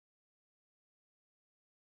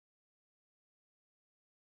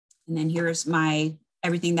 And then here's my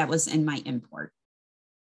everything that was in my import.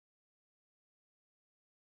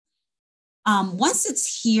 Once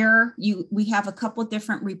it's here, we have a couple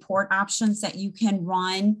different report options that you can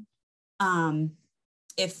run.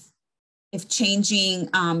 If changing,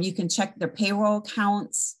 you can check their payroll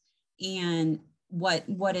accounts and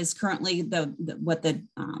what is currently what the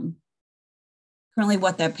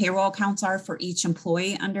payroll accounts are for each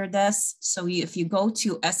employee under this. So if you go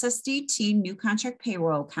to SSDT new contract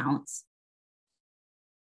payroll accounts,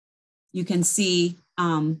 you can see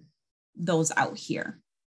those out here.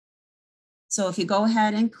 So if you go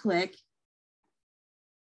ahead and click,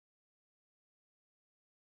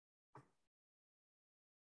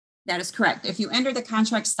 that is correct. If you enter the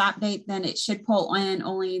contract stop date, then it should pull in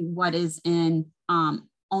only what is in,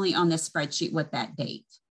 only on this spreadsheet with that date.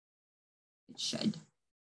 It should.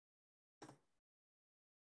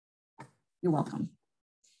 You're welcome.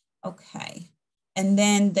 Okay. And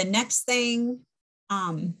then the next thing,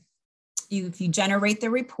 if you generate the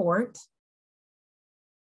report,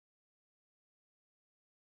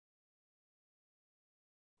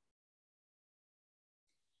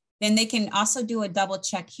 then they can also do a double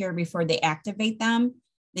check here before they activate them.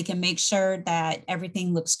 They can make sure that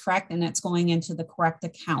everything looks correct and it's going into the correct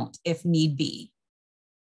account if need be.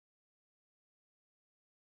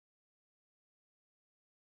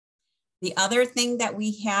 The other thing that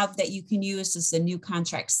we have that you can use is the new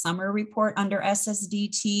contract summary report under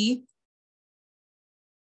SSDT.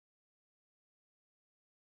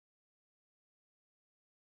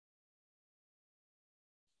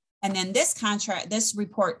 And then this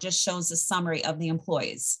report just shows a summary of the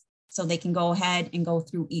employees. So they can go ahead and go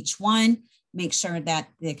through each one, make sure that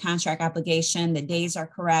the contract obligation, the days are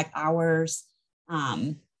correct, hours,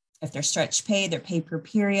 if they're stretch pay, they're pay per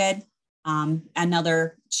period,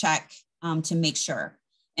 another check to make sure.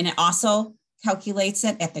 And it also calculates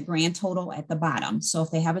it at the grand total at the bottom. So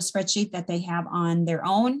if they have a spreadsheet that they have on their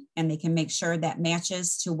own, and they can make sure that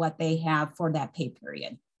matches to what they have for that pay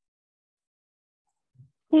period.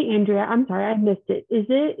 Hey, Andrea, I'm sorry, I missed it.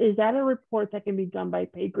 Is that a report that can be done by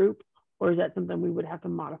pay group, or is that something we would have to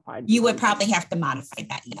modify? You would probably have to modify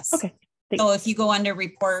that, yes. Okay. Thanks. So if you go under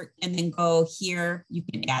report and then go here, you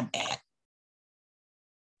can add that.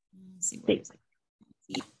 Let's see what it is.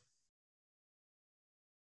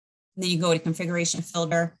 And then you go to configuration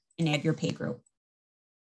filter and add your pay group.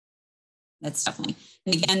 That's definitely,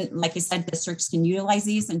 and again, like I said, districts can utilize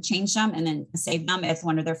these and change them and then save them as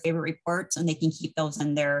one of their favorite reports, and they can keep those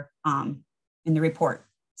in their in the report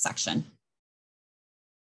section.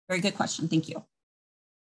 Very good question. Thank you.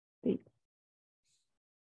 Thanks.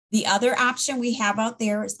 The other option we have out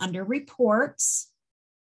there is under reports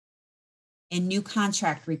and new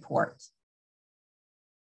contract report.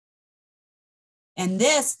 And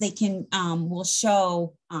this they can will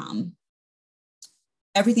show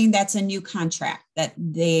everything that's a new contract that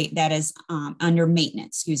is under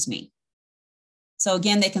maintenance, excuse me. So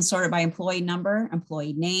again, they can sort it by employee number,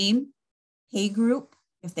 employee name, pay group.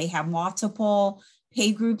 If they have multiple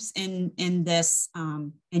pay groups in this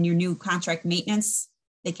in your new contract maintenance,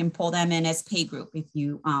 they can pull them in as pay group if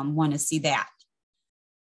you want to see that.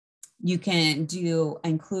 You can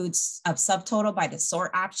include a subtotal by the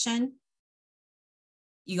sort option.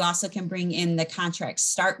 You also can bring in the contract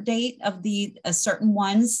start date of the certain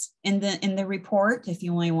ones in the report. If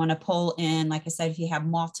you only want to pull in, like I said, if you have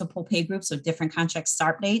multiple pay groups with different contract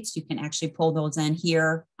start dates, you can actually pull those in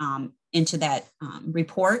here into that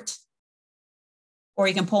report. Or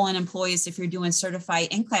you can pull in employees if you're doing certified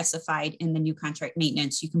and classified in the new contract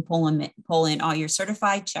maintenance. You can pull in all your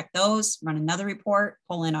certified, check those, run another report,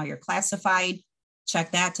 pull in all your classified,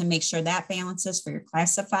 check that to make sure that balances for your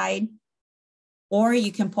classified. Or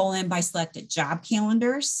you can pull in by selected job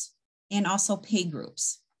calendars and also pay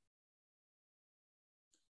groups.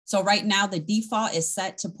 So right now the default is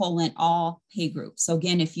set to pull in all pay groups. So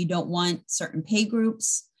again, if you don't want certain pay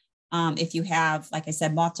groups, if you have, like I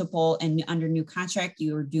said, multiple and under new contract,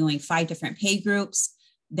 you're doing 5 different pay groups,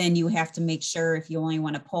 then you have to make sure if you only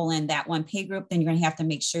want to pull in that one pay group, then you're going to have to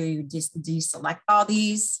make sure you just deselect all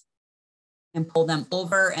these and pull them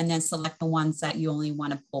over and then select the ones that you only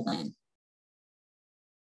want to pull in.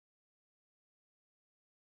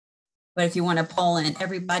 But if you want to pull in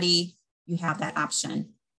everybody, you have that option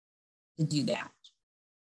to do that.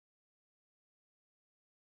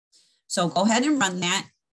 So go ahead and run that.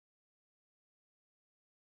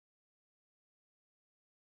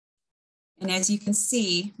 And as you can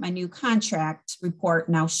see, my new contract report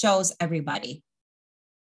now shows everybody.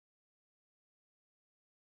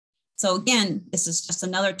 So again, this is just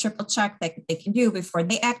another triple check that they can do before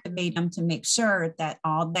they activate them to make sure that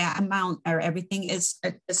all that amount or everything is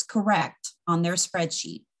correct on their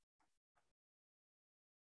spreadsheet.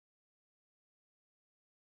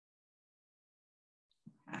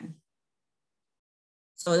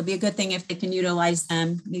 So it'll be a good thing if they can utilize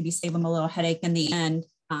them, maybe save them a little headache in the end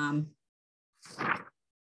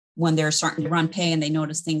when they're starting to run pay and they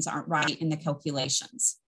notice things aren't right in the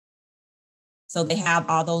calculations. So they have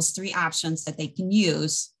all those 3 options that they can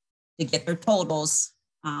use to get their totals,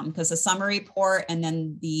 because the summary report and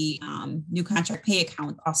then the new contract pay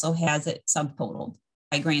account also has it subtotaled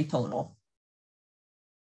by grand total.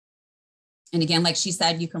 And again, like she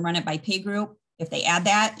said, you can run it by pay group if they add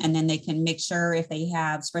that, and then they can make sure if they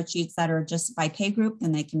have spreadsheets that are just by pay group,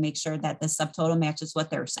 then they can make sure that the subtotal matches what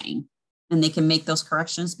they're saying. And they can make those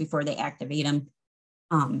corrections before they activate them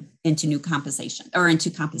into new compensation, or into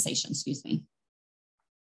compensation, excuse me.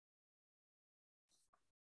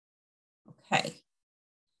 Okay.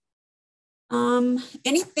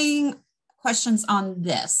 Anything, questions on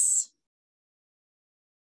this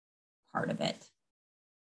part of it?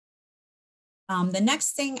 The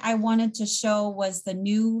next thing I wanted to show was the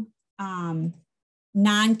new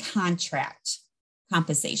non-contract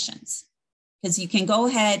compensations, because you can go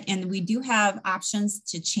ahead and we do have options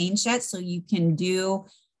to change that. So you can do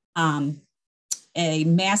a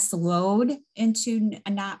mass load into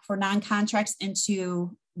for non-contracts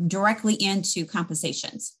into directly into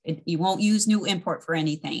compensations. You won't use new import for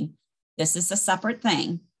anything. This is a separate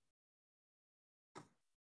thing.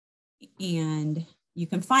 And you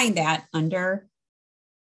can find that under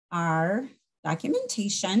our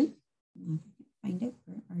documentation. Find it.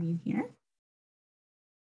 Where are you here?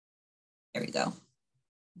 There we go.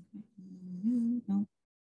 No.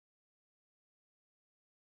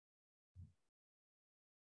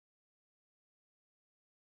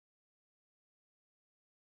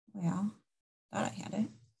 Well, thought I had it.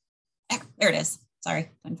 Ah, there it is. Sorry,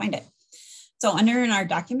 couldn't find it. So under in our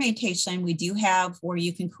documentation, we do have where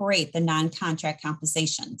you can create the non-contract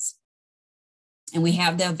compensations. And we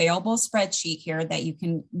have the available spreadsheet here that you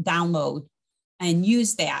can download and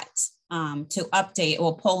use that to update. It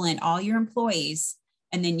will pull in all your employees,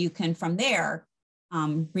 and then you can from there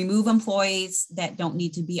remove employees that don't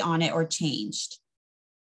need to be on it or changed.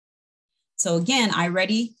 So again, I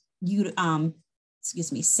already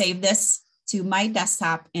saved this to my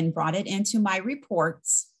desktop and brought it into my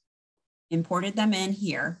reports, imported them in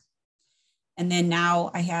here. And then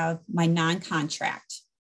now I have my non-contract.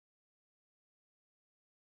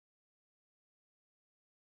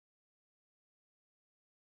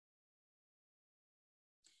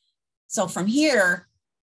 So from here,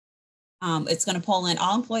 it's going to pull in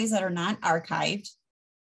all employees that are not archived.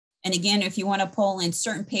 And again, if you want to pull in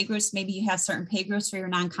certain pay groups, maybe you have certain pay groups for your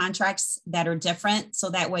non-contracts that are different. So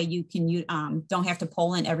that way you can, don't have to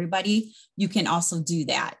pull in everybody. You can also do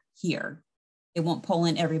that here. It won't pull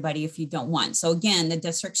in everybody if you don't want. So again, the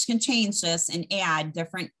districts can change this and add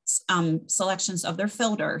different selections of their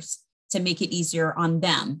filters to make it easier on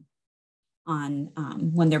them on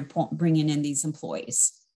when they're bringing in these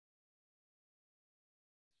employees.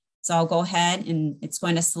 So I'll go ahead and it's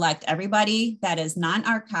going to select everybody that is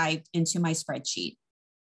non-archived into my spreadsheet.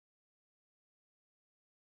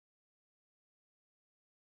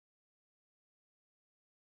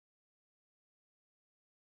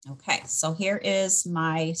 Okay, so here is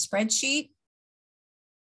my spreadsheet.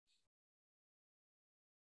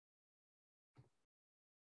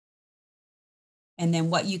 And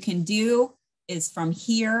then what you can do is from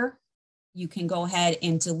here, you can go ahead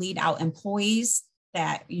and delete out employees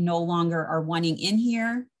that you no longer are wanting in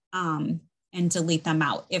here and delete them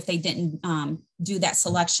out if they didn't do that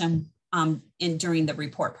selection during the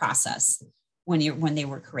report process when they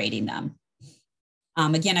were creating them.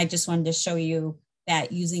 Again, I just wanted to show you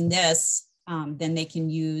that using this, then they can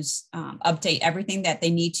use, update everything that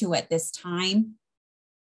they need to at this time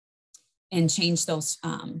and change those,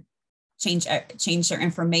 change their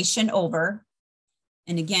information over.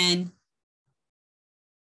 And again,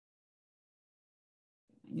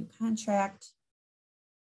 new contract.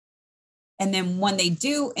 And then when they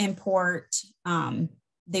do import,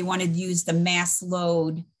 they want to use the mass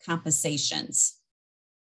load compensations.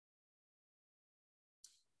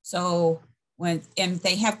 So if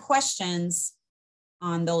they have questions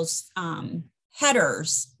on those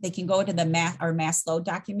headers, they can go to the mass load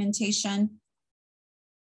documentation.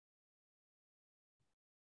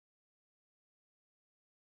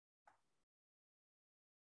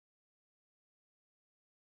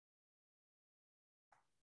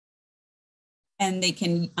 And they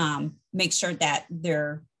can make sure that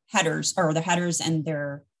their headers or the headers and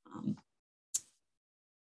their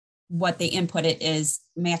what they inputted is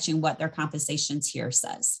matching what their compensations here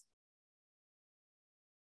says.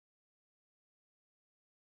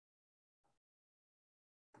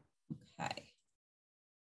 Okay.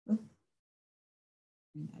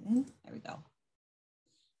 Bring that in. There we go.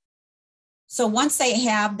 So once they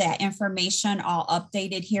have that information all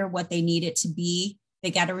updated here, what they need it to be,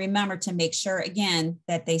 they got to remember to make sure, again,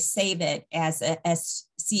 that they save it as a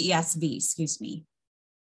CESV, excuse me.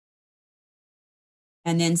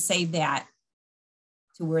 And then save that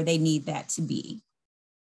to where they need that to be.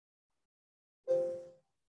 I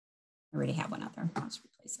already have one out there. I'll just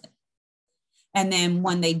replace it. And then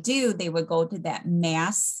when they do, they would go to that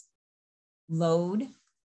mass load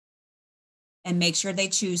and make sure they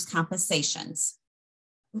choose compensations.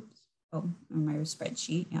 Oops. Oh, on my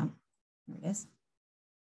spreadsheet. Yeah, there it is.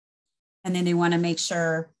 And then they want to make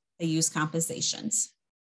sure they use compensations.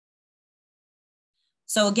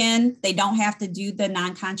 So again, they don't have to do the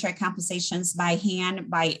non-contract compensations by hand,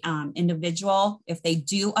 by individual. If they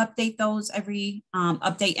do update those every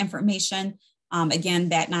update information, again,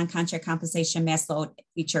 that non-contract compensation mass load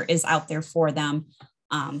feature is out there for them.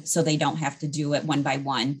 So they don't have to do it one by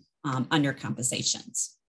one under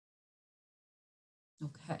compensations.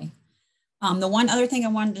 Okay. The one other thing I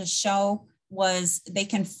wanted to show was they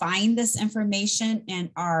can find this information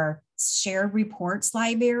in our shared reports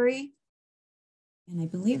library. And I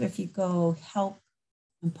believe if you go help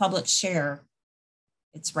and public share,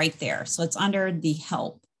 it's right there. So it's under the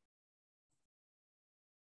help.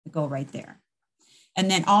 Go right there.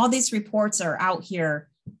 And then all these reports are out here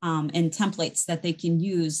in templates that they can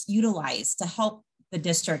utilize to help the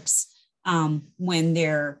districts when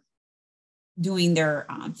they're doing their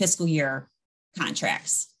fiscal year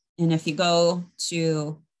contracts. And if you go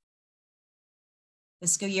to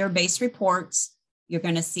fiscal year based reports, you're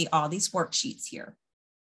going to see all these worksheets here.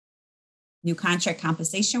 New contract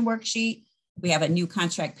compensation worksheet. We have a new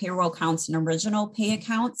contract payroll accounts and original pay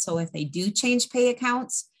account. So if they do change pay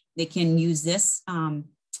accounts, they can use this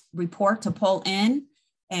report to pull in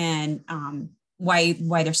and why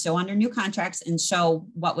they're still under new contracts and show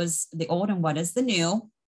what was the old and what is the new.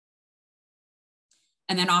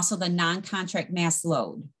 And then also the non-contract mass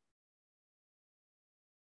load.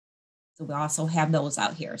 So we also have those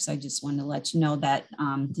out here. So I just wanted to let you know that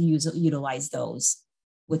to utilize those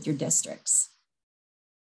with your districts.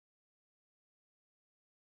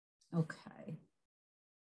 Okay.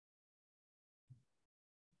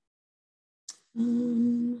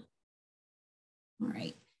 All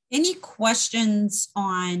right. Any questions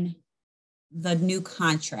on the new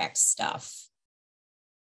contract stuff?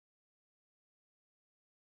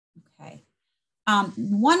 Okay.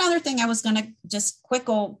 One other thing I was going to just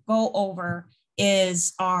go over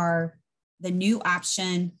is the new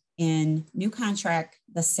option in new contract,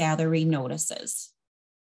 the salary notices,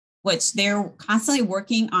 which they're constantly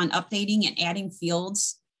working on updating and adding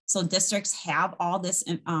fields. So districts have all this,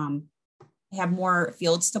 have more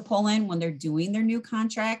fields to pull in when they're doing their new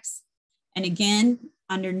contracts. And again,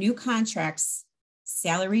 under new contracts,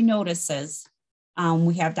 salary notices,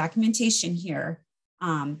 we have documentation here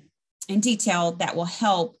in detail that will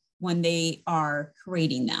help when they are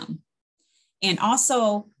creating them. And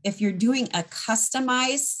also, if you're doing a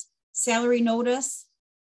customized salary notice,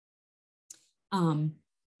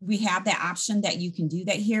 we have the option that you can do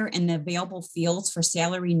that here in the available fields for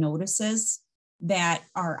salary notices that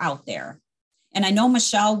are out there. And I know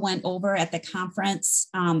Michelle went over at the conference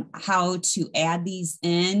how to add these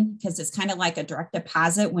in, because it's kind of like a direct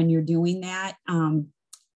deposit when you're doing that,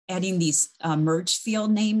 adding these merge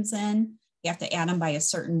field names in. You have to add them by a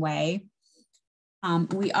certain way.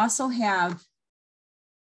 We also have,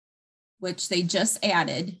 which they just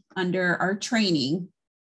added under our training,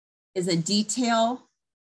 is a detail.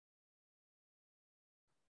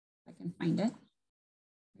 If I can find it.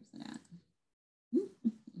 Where's it at?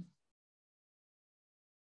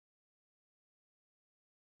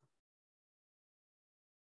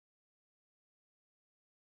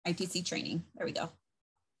 ITC training. There we go.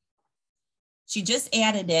 She just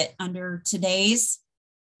added it under today's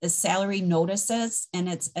the salary notices, and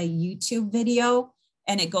it's a YouTube video,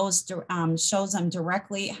 and it goes to shows them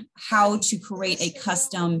directly how to create a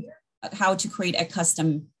custom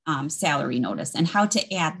salary notice and how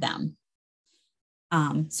to add them.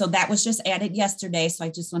 So that was just added yesterday. So I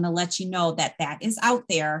just want to let you know that that is out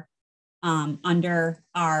there under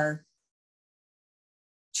our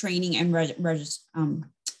training and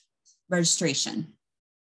registration.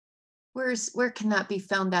 Where can that be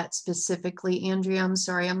found at specifically, Andrea? I'm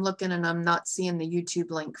sorry, I'm looking and I'm not seeing the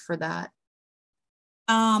YouTube link for that.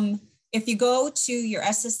 If you go to your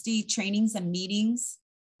SSD trainings and meetings.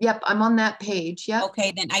 Yep, I'm on that page. Yep.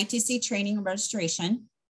 Okay, then ITC training and registration.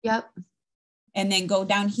 Yep. And then go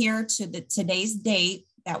down here to the today's date.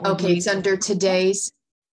 That we're okay, it's under today's.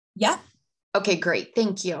 Yep. Okay, great.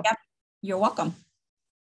 Thank you. Yep. You're welcome.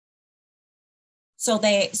 So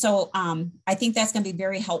I think that's going to be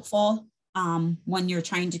very helpful when you're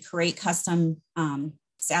trying to create custom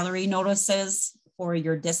salary notices for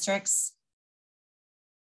your districts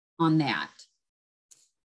on that.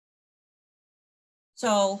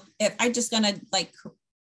 So if I'm just gonna like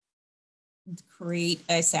create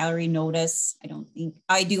a salary notice, I don't think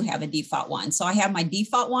I do have a default one. So I have my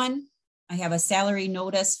default one. I have a salary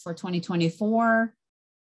notice for 2024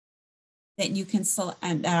 that you can select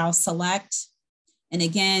and that I'll select. And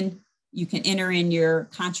again, you can enter in your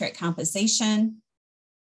contract compensation.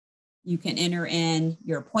 You can enter in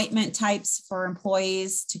your appointment types for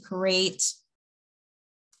employees to create.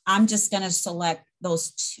 I'm just going to select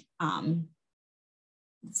those.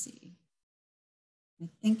 Let's see. I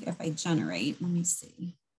think if I generate, let me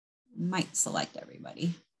see. I might select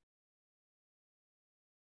everybody.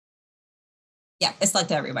 Yeah, I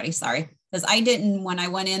selected everybody, sorry. Because I didn't, when I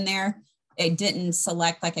went in there, it didn't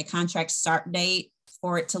select like a contract start date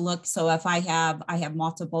for it to look. So if I have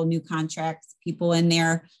multiple new contracts people in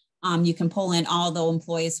there, you can pull in all the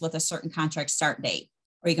employees with a certain contract start date,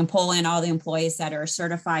 or you can pull in all the employees that are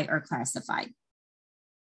certified or classified.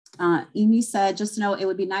 Amy said, just know it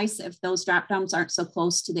would be nice if those drop downs aren't so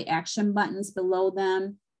close to the action buttons below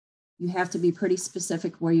them. You have to be pretty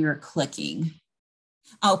specific where you're clicking.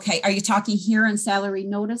 Okay, are you talking here in salary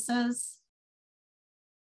notices?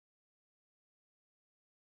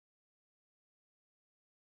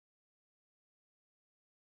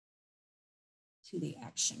 To the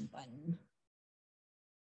action button.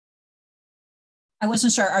 I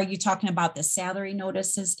wasn't sure, are you talking about the salary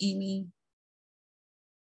notices, Amy?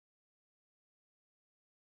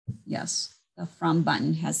 Yes, the from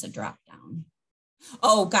button has a drop down.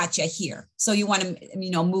 Oh, gotcha, here. So you want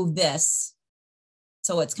to, move this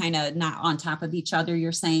so it's kind of not on top of each other,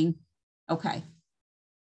 you're saying? Okay,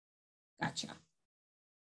 gotcha.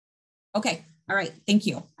 Okay, all right, thank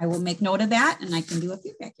you. I will make note of that and I can do a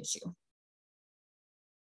feedback issue.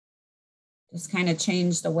 Just kind of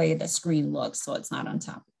change the way the screen looks so it's not on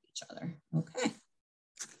top of each other. Okay.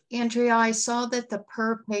 Andrea, I saw that the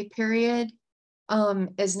per pay period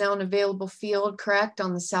is now an available field, correct,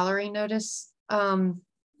 on the salary notice?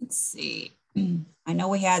 Let's see. I know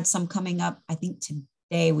we had some coming up. I think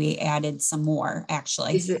today we added some more,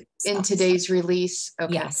 actually. Is it in today's release?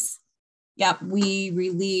 Okay. Yes. Yep, we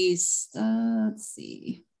released, let's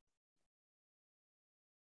see.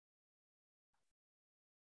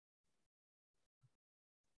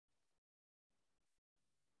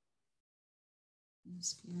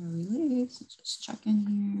 Release, just checking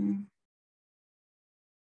here.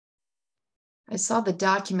 I saw the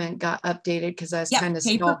document got updated because I was kind of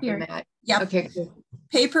stalking that. Yep. Okay, cool.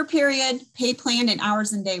 Pay per period, pay plan, and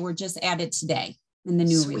hours and day were just added today in the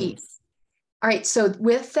new release. All right, so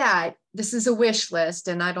with that, this is a wish list,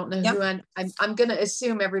 and I don't know who I'm going to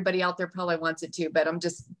assume everybody out there probably wants it too, but I'm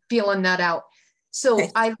just feeling that out. So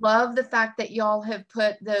I love the fact that y'all have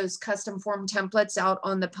put those custom form templates out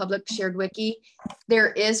on the public shared wiki.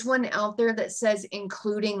 There is one out there that says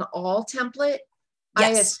including all template.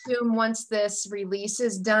 Yes. I assume once this release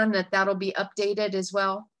is done that that'll be updated as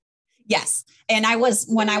well. Yes. And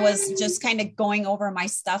when I was just kind of going over my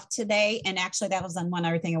stuff today, and actually that was on one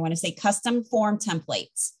other thing I want to say, custom form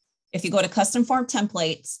templates. If you go to custom form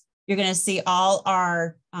templates, you're going to see all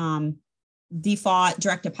our default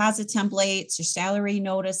direct deposit templates, your salary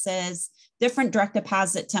notices, different direct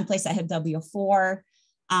deposit templates that have W4,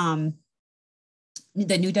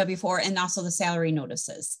 the new W4, and also the salary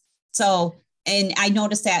notices. So, and I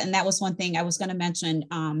noticed that, and that was one thing I was going to mention.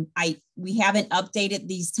 We haven't updated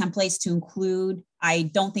these templates to include, I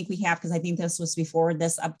don't think we have, because I think this was before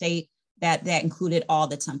this update that included all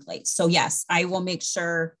the templates. So yes, I will make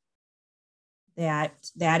sure that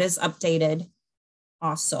that is updated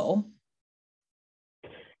also.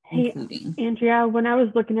 Hey, Andrea, when I was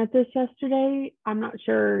looking at this yesterday, I'm not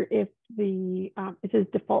sure if the, it says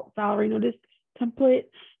default salary notice template.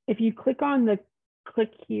 If you click on the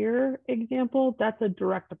click here example, that's a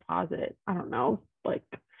direct deposit. I don't know, like,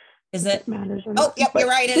 is it matters or not? Oh, yep, you're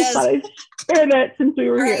right. It is. I share that since we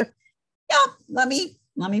were here. Yeah, let me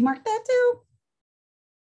mark that too.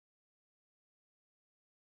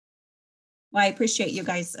 Well, I appreciate you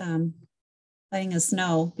guys letting us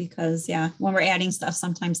know, because yeah, when we're adding stuff,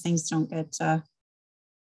 sometimes things don't get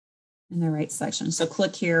in the right section. So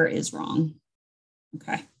click here is wrong.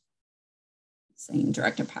 Okay. Saying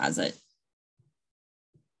direct deposit.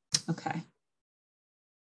 Okay.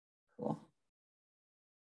 Cool.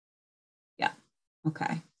 Yeah.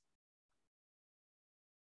 Okay.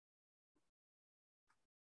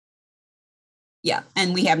 Yeah,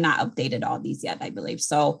 and we have not updated all these yet, I believe.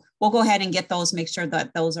 So we'll go ahead and get those, make sure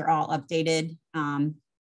that those are all updated.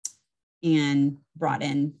 and brought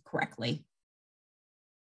in correctly.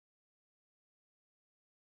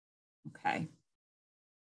 Okay.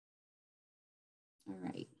 All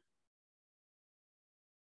right.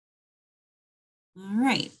 All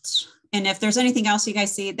right. And if there's anything else you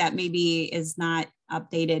guys see that maybe is not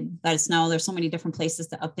updated, let us know. There's so many different places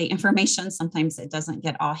to update information. Sometimes it doesn't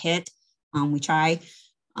get all hit. We try.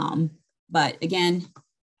 But again,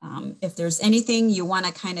 if there's anything you want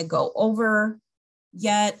to kind of go over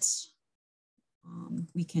yet,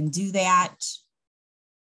 we can do that.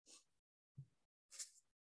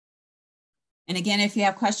 And again, if you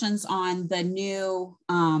have questions on the new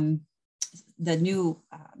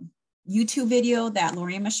YouTube video that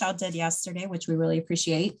Lori and Michelle did yesterday, which we really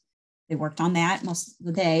appreciate. They worked on that most of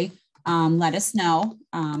the day. Let us know.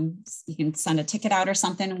 You can send a ticket out or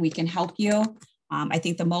something and we can help you. I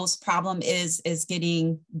think the most problem is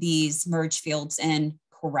getting these merge fields in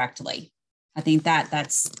correctly. I think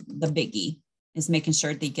that's the biggie, is making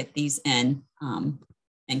sure they get these in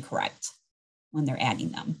and correct when they're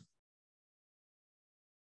adding them.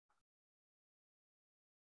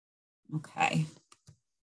 Okay.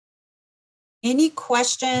 Any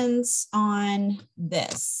questions on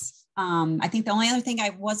this? I think the only other thing I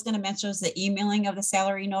was going to mention is the emailing of the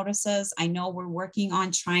salary notices. I know we're working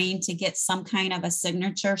on trying to get some kind of a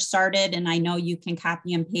signature started, and I know you can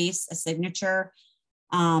copy and paste a signature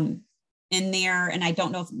in there. And I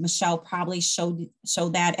don't know if Michelle probably showed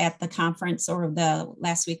that at the conference or the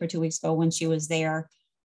last week or 2 weeks ago when she was there.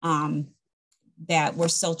 That we're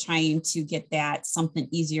still trying to get that something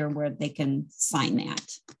easier where they can sign that.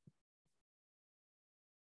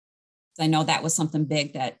 I know that was something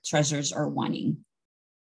big that treasurers are wanting.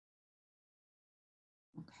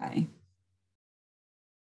 Okay.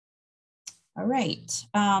 All right.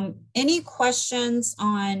 Any questions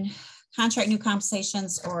on contract new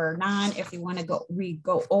compensations or non? If you want to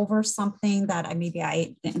go over something that I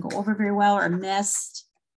didn't go over very well or missed,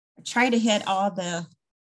 I try to hit all the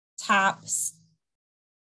tops,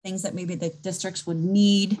 things that maybe the districts would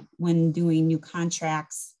need when doing new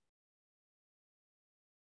contracts.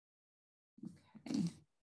 Okay.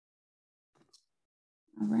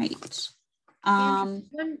 All right.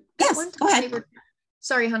 Yes, go ahead.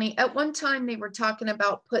 Sorry, honey. At one time, they were talking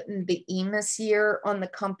about putting the EMIS year on the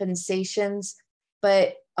compensations,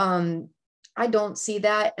 but I don't see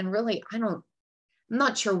that. And really, I'm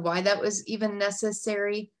not sure why that was even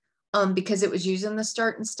necessary. Because it was using the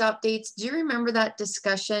start and stop dates. Do you remember that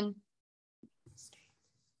discussion?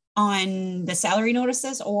 On the salary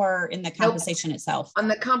notices or in the compensation itself? On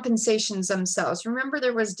the compensations themselves. Remember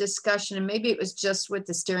there was discussion, and maybe it was just with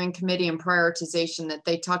the steering committee and prioritization, that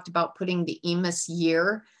they talked about putting the EMIS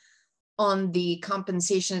year on the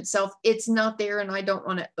compensation itself. It's not there, and I don't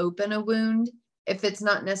want to open a wound if it's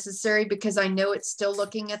not necessary, because I know it's still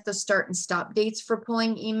looking at the start and stop dates for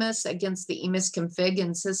pulling EMIS against the EMIS config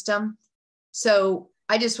and system. So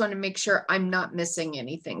I just want to make sure I'm not missing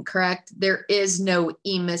anything, correct? There is no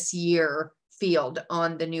EMIS year field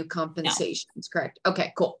on the new compensations, no. Correct?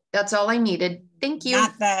 Okay, cool. That's all I needed. Thank you.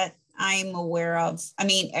 Not that I'm aware of. I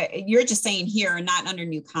mean, you're just saying here, not under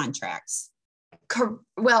new contracts.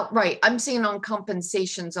 Well, right. I'm seeing on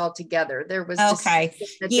compensations altogether. There was okay.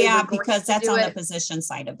 Yeah, because that's on the position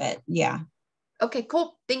side of it. Yeah. Okay,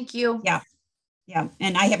 cool. Thank you. Yeah. Yeah.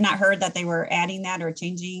 And I have not heard that they were adding that or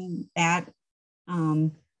changing that.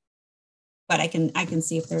 But I can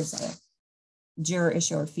see if there's a JIRA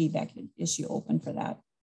issue or feedback issue open for that.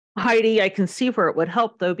 Heidi, I can see where it would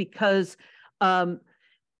help though, because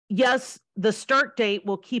yes, the start date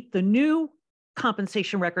will keep the new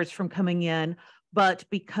compensation records from coming in, but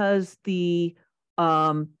because the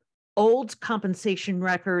old compensation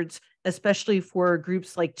records, especially for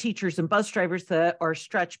groups like teachers and bus drivers that are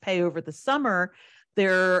stretch pay over the summer,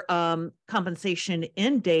 their compensation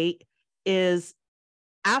end date is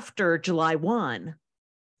after July 1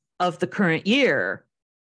 of the current year.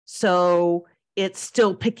 So it's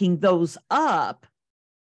still picking those up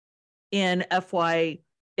in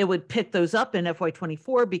it would pick those up in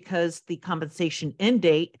FY24 because the compensation end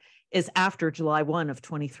date is after July 1 of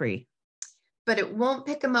 23. But it won't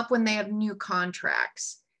pick them up when they have new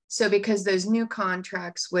contracts. So because those new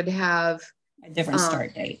contracts would have a different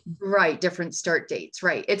start date. Right, different start dates,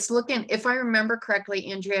 right. It's looking, if I remember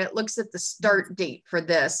correctly, Andrea, it looks at the start date for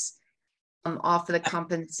this off of the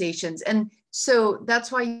compensations. And so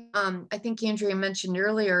that's why I think Andrea mentioned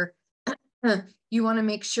earlier, you want to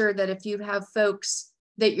make sure that if you have folks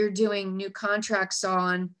that you're doing new contracts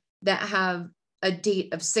on that have a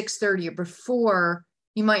date of 6/30 or before,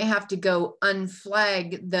 you might have to go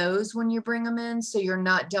unflag those when you bring them in, so you're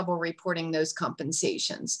not double reporting those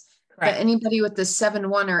compensations. But anybody with the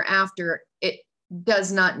 7-1 or after, it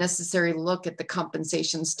does not necessarily look at the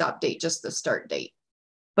compensation stop date, just the start date.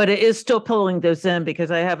 But it is still pulling those in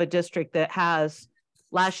because I have a district that has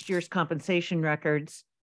last year's compensation records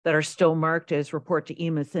that are still marked as report to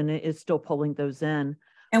EMIS, and it is still pulling those in.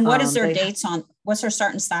 And what is their dates on, what's their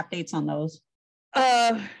start and stop dates on those?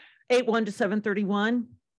 8/1 to 7/31.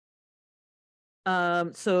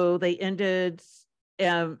 So they ended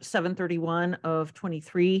 7/31 of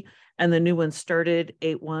 23, and the new one started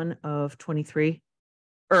 8/1 of 23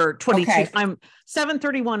 or 22. Okay. I'm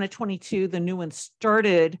 7/31 of 22. The new one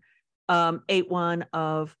started 8/1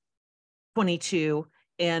 of 22,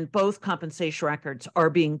 and both compensation records are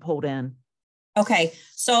being pulled in. Okay,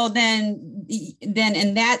 so then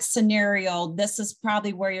in that scenario, this is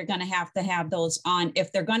probably where you're going to have those on.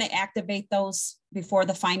 If they're going to activate those before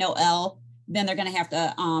the final L, then they're going to have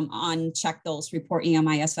to uncheck those report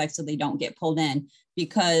EMIS facts so they don't get pulled in,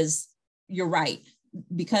 because you're right.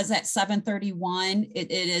 Because at 7/31,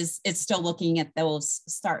 it's still looking at those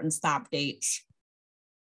start and stop dates.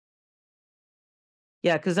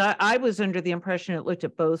 Yeah, because I was under the impression it looked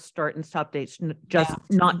at both start and stop dates,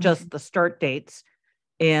 not just the start dates.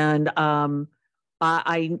 And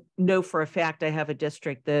I know for a fact I have a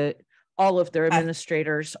district that all of their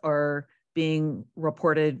administrators are being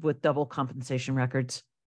reported with double compensation records.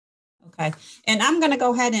 Okay, and I'm going to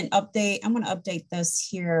go ahead and update. I'm going to update this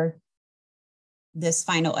here. This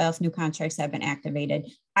final F, new contracts have been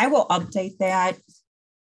activated. I will update that.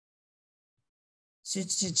 To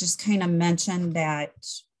just kind of mention that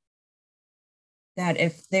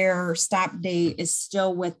if their stop date is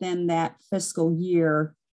still within that fiscal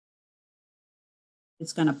year,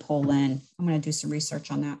 it's going to pull in. I'm going to do some research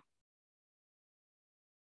on that.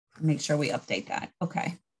 Make sure we update that.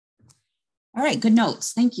 Okay. All right. Good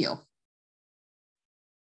notes. Thank you.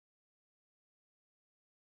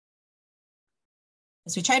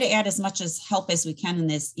 As we try to add as much as help as we can in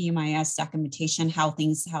this EMIS documentation, how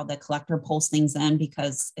the collector pulls things in,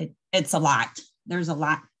 because it's a lot. There's a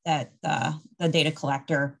lot that the data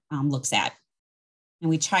collector looks at. And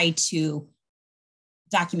we try to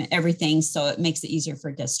document everything so it makes it easier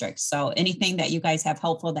for districts. So anything that you guys have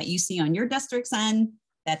helpful that you see on your district's end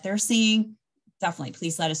that they're seeing, definitely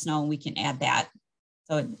please let us know and we can add that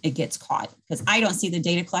so it gets caught. Because I don't see the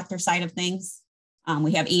data collector side of things.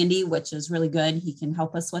 We have Andy, which is really good. He can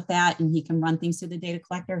help us with that, and he can run things through the data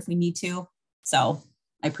collector if we need to. So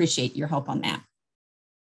I appreciate your help on that.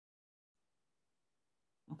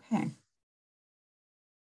 Okay.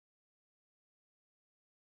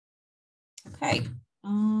 Okay.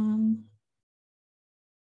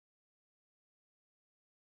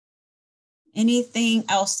 Anything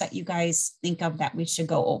else that you guys think of that we should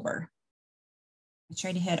go over? I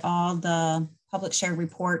try to hit all the public share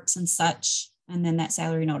reports and such. And then that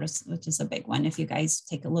salary notice, which is a big one. If you guys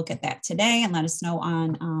take a look at that today and let us know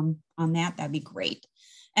on that, that'd be great.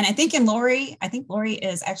 And I think Lori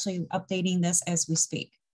is actually updating this as we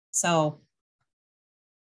speak. So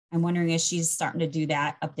I'm wondering if she's starting to do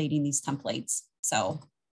that, updating these templates. So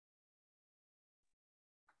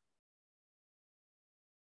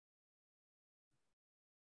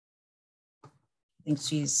I think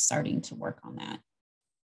she's starting to work on that.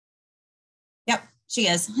 Yep. She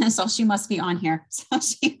is. So she must be on here. So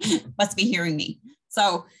she must be hearing me.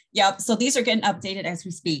 So, yep. So these are getting updated as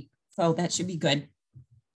we speak. So that should be good.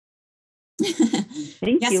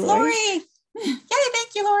 Thank you, Lori. Yay,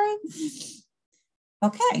 thank you, Lori.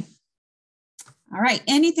 Okay. All right.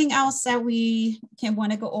 Anything else that we can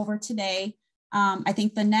want to go over today? I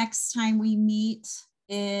think the next time we meet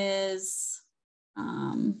is,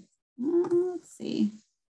 let's see,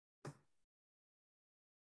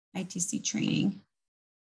 ITC training.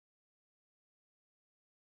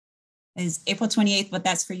 Is April 28th, but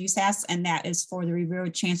that's for USAS, and that is for the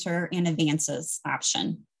reward transfer and advances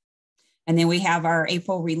option. And then we have our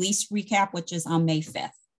April release recap, which is on May 5th.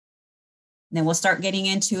 And then we'll start getting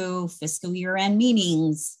into fiscal year end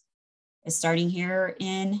meetings. It's starting here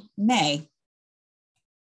in May.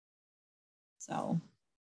 So,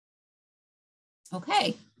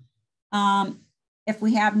 okay. If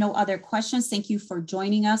we have no other questions, thank you for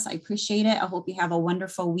joining us. I appreciate it. I hope you have a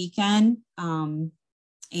wonderful weekend.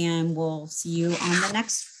 And we'll see you on the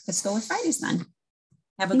next Fiscal with Fridays then.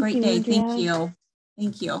 Have a great day. Thank you.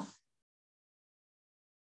 Thank you.